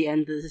predictions for the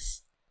end of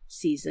this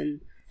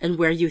season and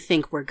where you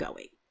think we're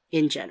going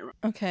in general.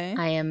 Okay.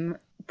 I am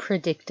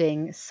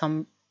predicting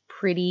some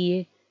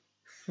pretty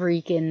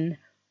freaking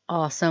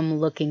awesome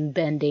looking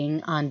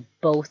bending on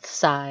both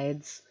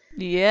sides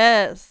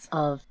Yes.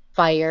 of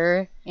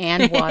fire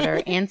and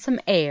water and some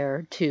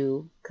air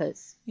too,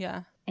 because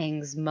Yeah.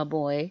 Aang's my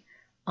boy.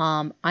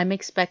 I'm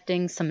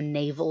expecting some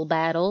naval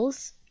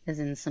battles, as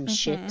in some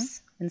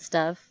ships and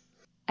stuff.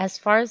 As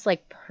far as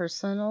like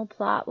personal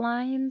plot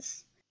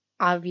lines,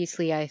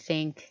 obviously I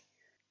think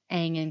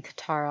Aang and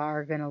Katara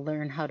are going to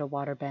learn how to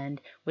waterbend,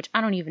 which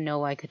I don't even know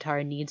why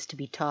Katara needs to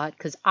be taught,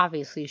 because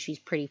obviously she's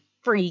pretty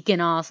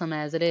freaking awesome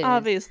as it is.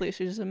 Obviously,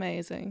 she's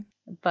amazing.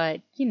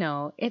 But,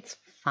 it's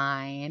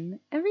fine.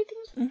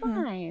 Everything's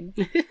fine.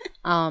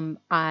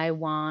 I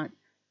want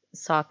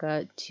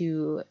Sokka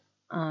to,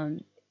 I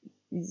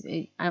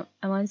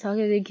want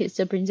Sokka to kiss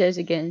the princess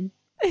again.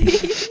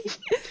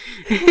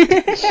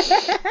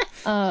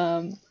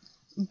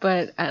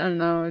 But I don't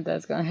know if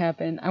that's gonna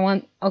happen.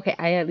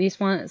 I at least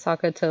want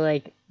Sokka to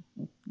like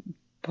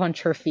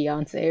punch her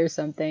fiance or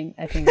something.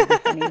 I think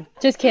that'd be funny.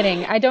 Just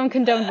kidding. I don't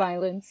condone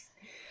violence.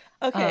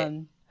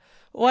 Okay.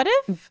 What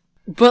if?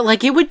 But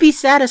like it would be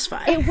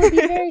satisfying. It would be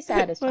very Would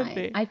satisfying.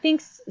 be. I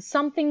think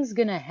something's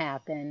gonna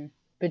happen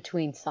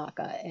between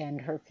Sokka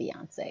and her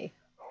fiance,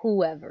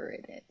 whoever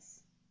it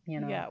is.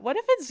 Yeah. What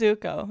if it's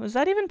Zuko? Is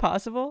that even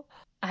possible?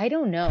 I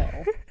don't know.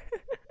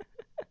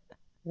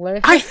 What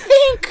if I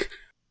think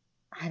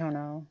I don't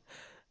know.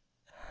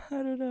 I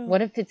don't know.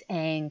 What if it's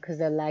Aang? Because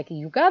they're like,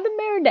 you gotta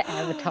marry the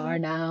Avatar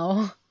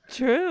now.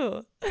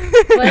 True.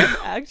 But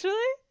Actually?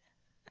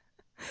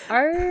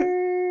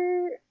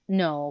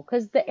 No,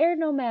 because the air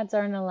nomads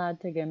aren't allowed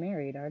to get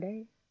married, are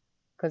they?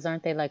 Because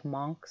aren't they like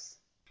monks?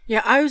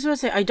 Yeah, I was going to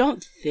say I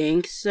don't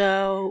think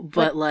so,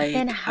 but like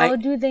then how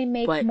do they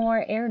make but-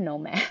 more air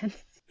nomads?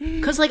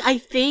 Cuz like I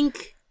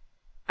think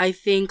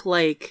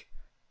like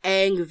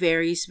Aang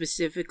very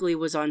specifically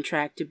was on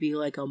track to be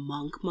like a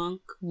monk,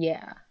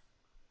 Yeah.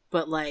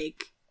 but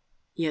like,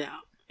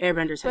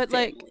 airbenders have But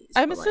like, families.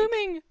 I'm but, like,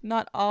 assuming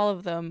not all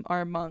of them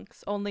are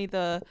monks. Only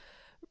the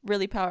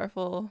really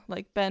powerful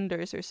like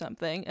benders or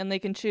something, and they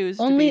can choose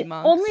to be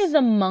monks. Only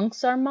the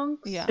monks are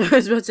monks? Yeah. I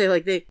was about to say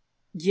like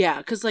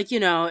because like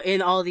in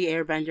all the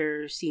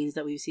airbender scenes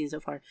that we've seen so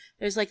far,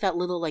 there's like that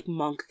little like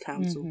monk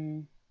council.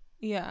 Mhm.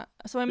 Yeah.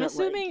 So I'm But,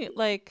 assuming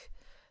like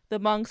the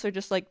monks are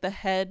just like the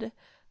head,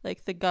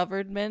 like the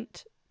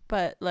government,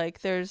 but like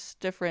there's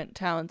different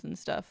towns and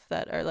stuff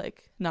that are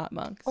like not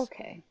monks.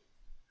 Okay.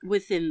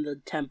 Within the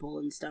temple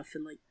and stuff,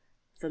 and like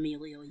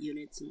familial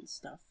units and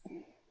stuff.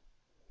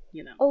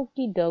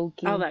 Okie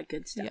dokie. All that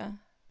good stuff. Yeah.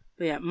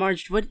 But yeah,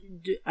 Marge,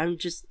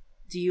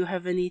 do you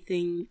have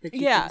anything that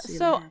you Yeah. can say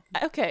So that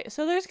happened? okay,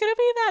 so there's gonna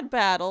be that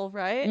battle,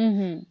 right?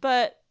 Mm-hmm.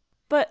 But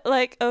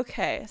like,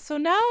 okay, so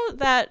now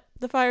that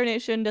the Fire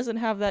Nation doesn't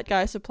have that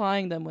guy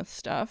supplying them with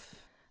stuff,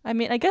 I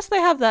mean, I guess they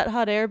have that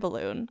hot air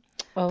balloon,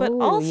 but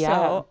also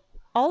yeah.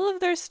 all of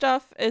their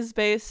stuff is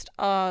based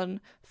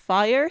on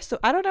fire, so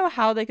I don't know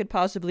how they could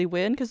possibly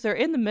win because they're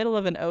in the middle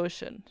of an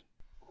ocean.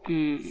 So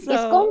It's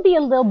gonna be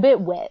a little bit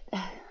wet.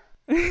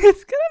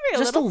 it's gonna be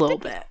Just a little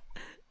bit.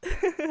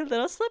 a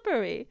little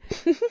slippery.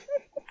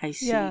 I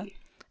see. Yeah.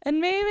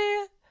 And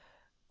maybe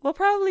we'll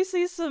probably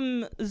see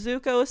some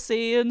Zuko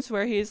scenes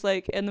where he's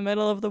like in the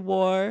middle of the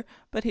war,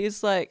 but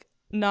he's like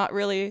not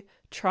really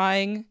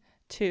trying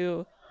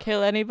to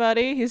kill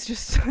anybody. He's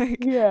just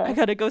like, I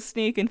gotta go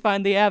sneak and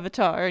find the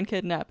Avatar and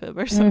kidnap him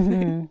or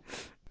something.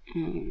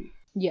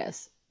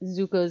 Yes,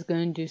 Zuko's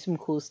gonna do some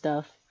cool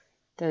stuff.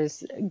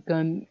 There's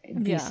gonna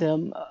be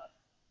some...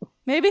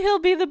 Maybe he'll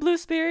be the Blue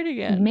Spirit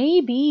again.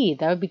 Maybe.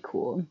 That would be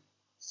cool.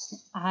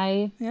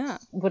 I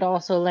would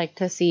also like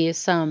to see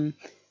some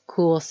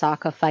cool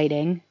Sokka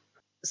fighting.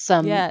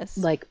 Some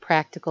like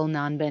practical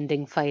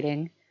non-bending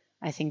fighting.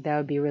 I think that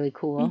would be really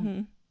cool.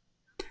 Mm-hmm.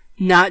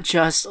 Not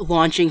just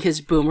launching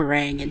his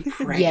boomerang and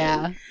praying.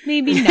 Yeah,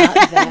 maybe not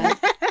that.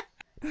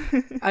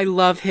 I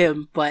love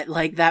him, but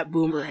like that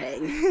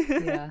boomerang.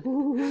 Yeah.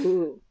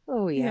 Ooh.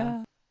 Oh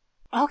yeah.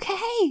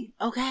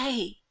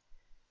 Okay.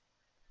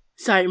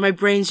 Sorry, my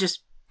brain's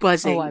just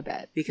buzzing. Oh, I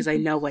bet. Because I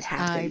know what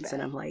happens,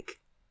 and I'm like...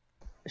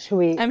 Should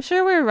we... I'm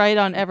sure we're right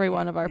on every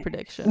one of our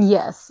predictions.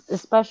 Yes,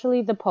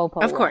 especially the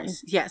Popo Of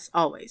course, yes,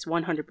 always,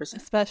 100%.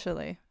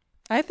 Especially.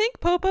 I think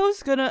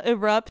Popo's gonna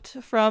erupt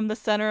from the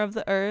center of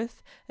the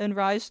earth and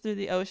rise through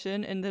the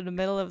ocean into the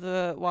middle of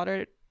the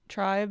water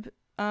tribe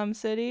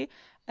city,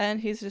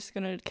 and he's just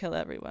gonna kill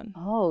everyone.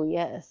 Oh,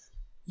 yes.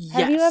 Yes.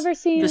 Have you ever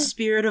seen... The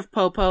spirit of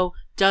Popo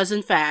does,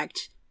 in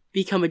fact,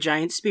 become a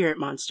giant spirit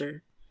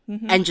monster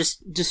and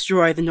just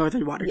destroy the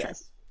Northern Water Tribe.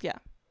 Yes. Yeah.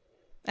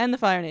 And the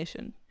Fire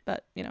Nation,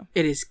 but, you know.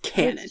 It is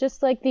canon. It's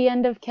just like the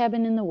end of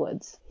Cabin in the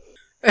Woods.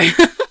 I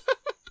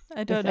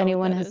don't know. If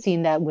anyone has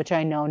seen that, which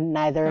I know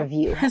neither of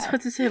you I was have.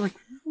 about to say, like,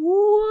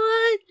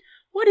 what?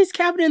 What is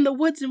Cabin in the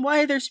Woods and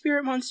why are there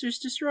spirit monsters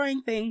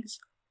destroying things?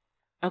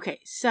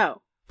 Okay,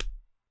 so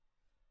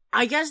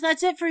I guess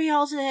that's it for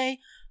y'all today.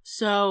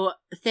 So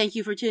thank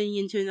you for tuning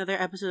in to another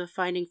episode of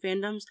Finding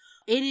Fandoms.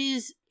 It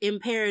is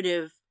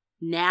imperative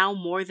now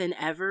more than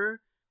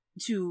ever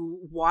to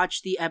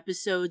watch the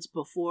episodes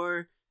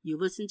before you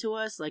listen to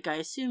us. Like, I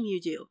assume you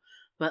do.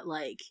 But,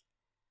 like,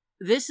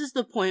 this is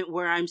the point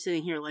where I'm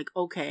sitting here like,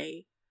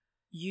 okay,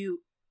 you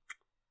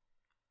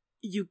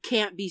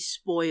can't be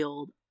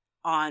spoiled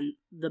on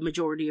the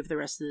majority of the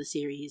rest of the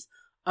series.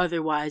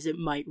 Otherwise, it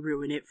might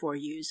ruin it for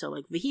you. So,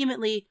 like,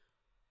 vehemently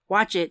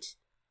watch it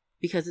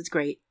because it's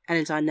great and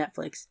it's on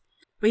Netflix.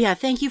 But yeah,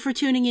 thank you for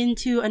tuning in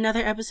to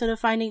another episode of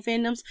Finding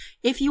Fandoms.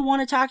 If you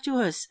want to talk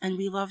to us, and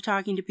we love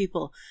talking to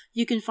people,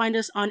 you can find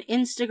us on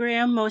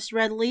Instagram most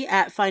readily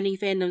at Finding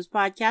Fandoms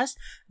Podcast.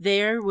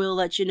 There, we'll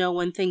let you know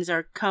when things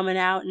are coming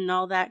out and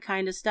all that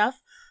kind of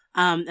stuff.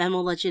 And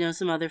we'll let you know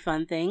some other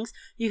fun things.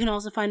 You can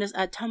also find us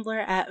at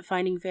Tumblr at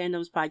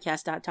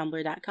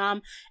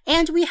findingfandomspodcast.tumblr.com.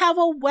 And we have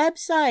a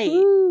website!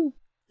 Woo!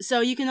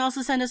 So you can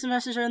also send us a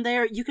message on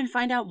there. You can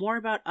find out more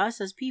about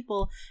us as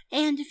people.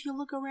 And if you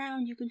look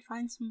around, you can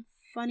find some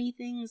funny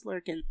things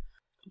lurking.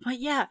 But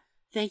yeah,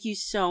 thank you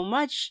so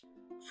much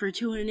for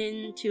tuning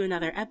in to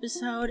another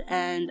episode.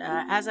 And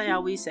as I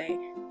always say,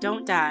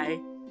 don't die.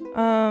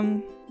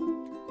 Don't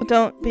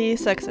be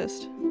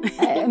sexist.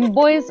 And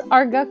boys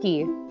are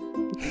gucky.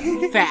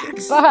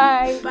 Facts.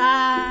 Bye.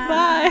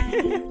 Bye.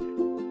 Bye.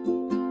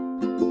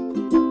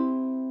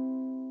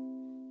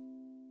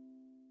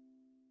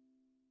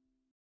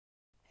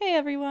 Hey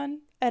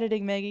everyone,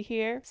 Editing Maggie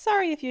here.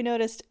 Sorry if you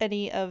noticed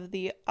any of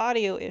the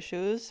audio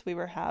issues we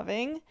were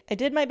having. I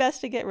did my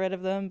best to get rid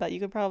of them, but you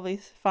could probably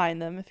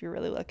find them if you're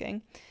really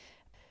looking.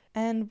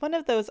 And one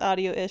of those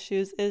audio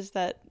issues is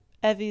that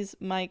Evie's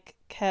mic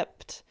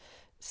kept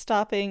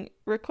stopping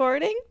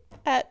recording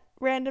at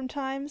random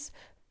times.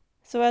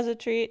 So as a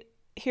treat,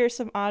 here's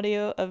some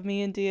audio of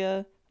me and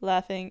Dia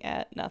laughing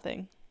at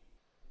nothing.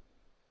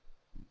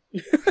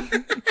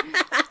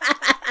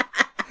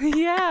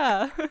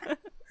 Yeah.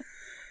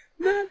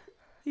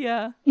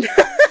 Yeah.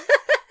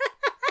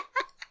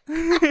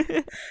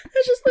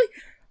 It's just like,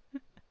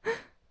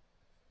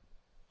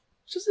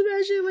 just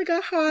imagine like a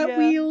Hot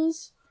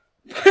Wheels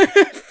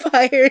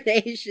Fire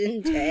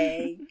Nation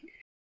tank.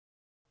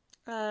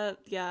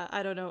 Yeah,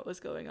 I don't know what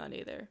was going on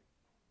either.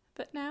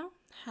 But now,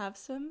 have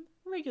some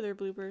regular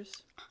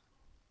bloopers.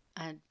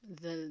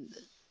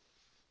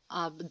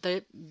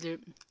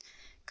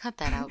 Cut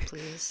that out,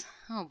 please.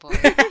 Oh boy.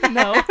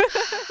 No.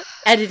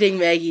 Editing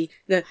Maggie.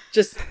 No,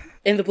 just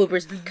in the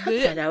bloopers.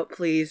 Cut that out,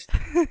 please.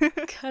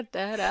 Cut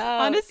that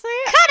out. Honestly,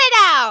 cut it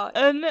out!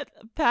 In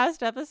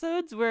past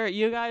episodes where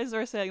you guys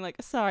were saying,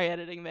 like, sorry,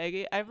 Editing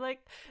Maggie, I've,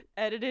 like,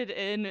 edited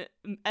in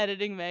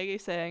Editing Maggie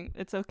saying,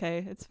 it's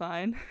okay, it's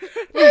fine.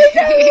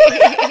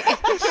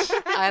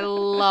 I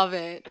love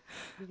it.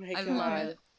 Oh my I God. love it.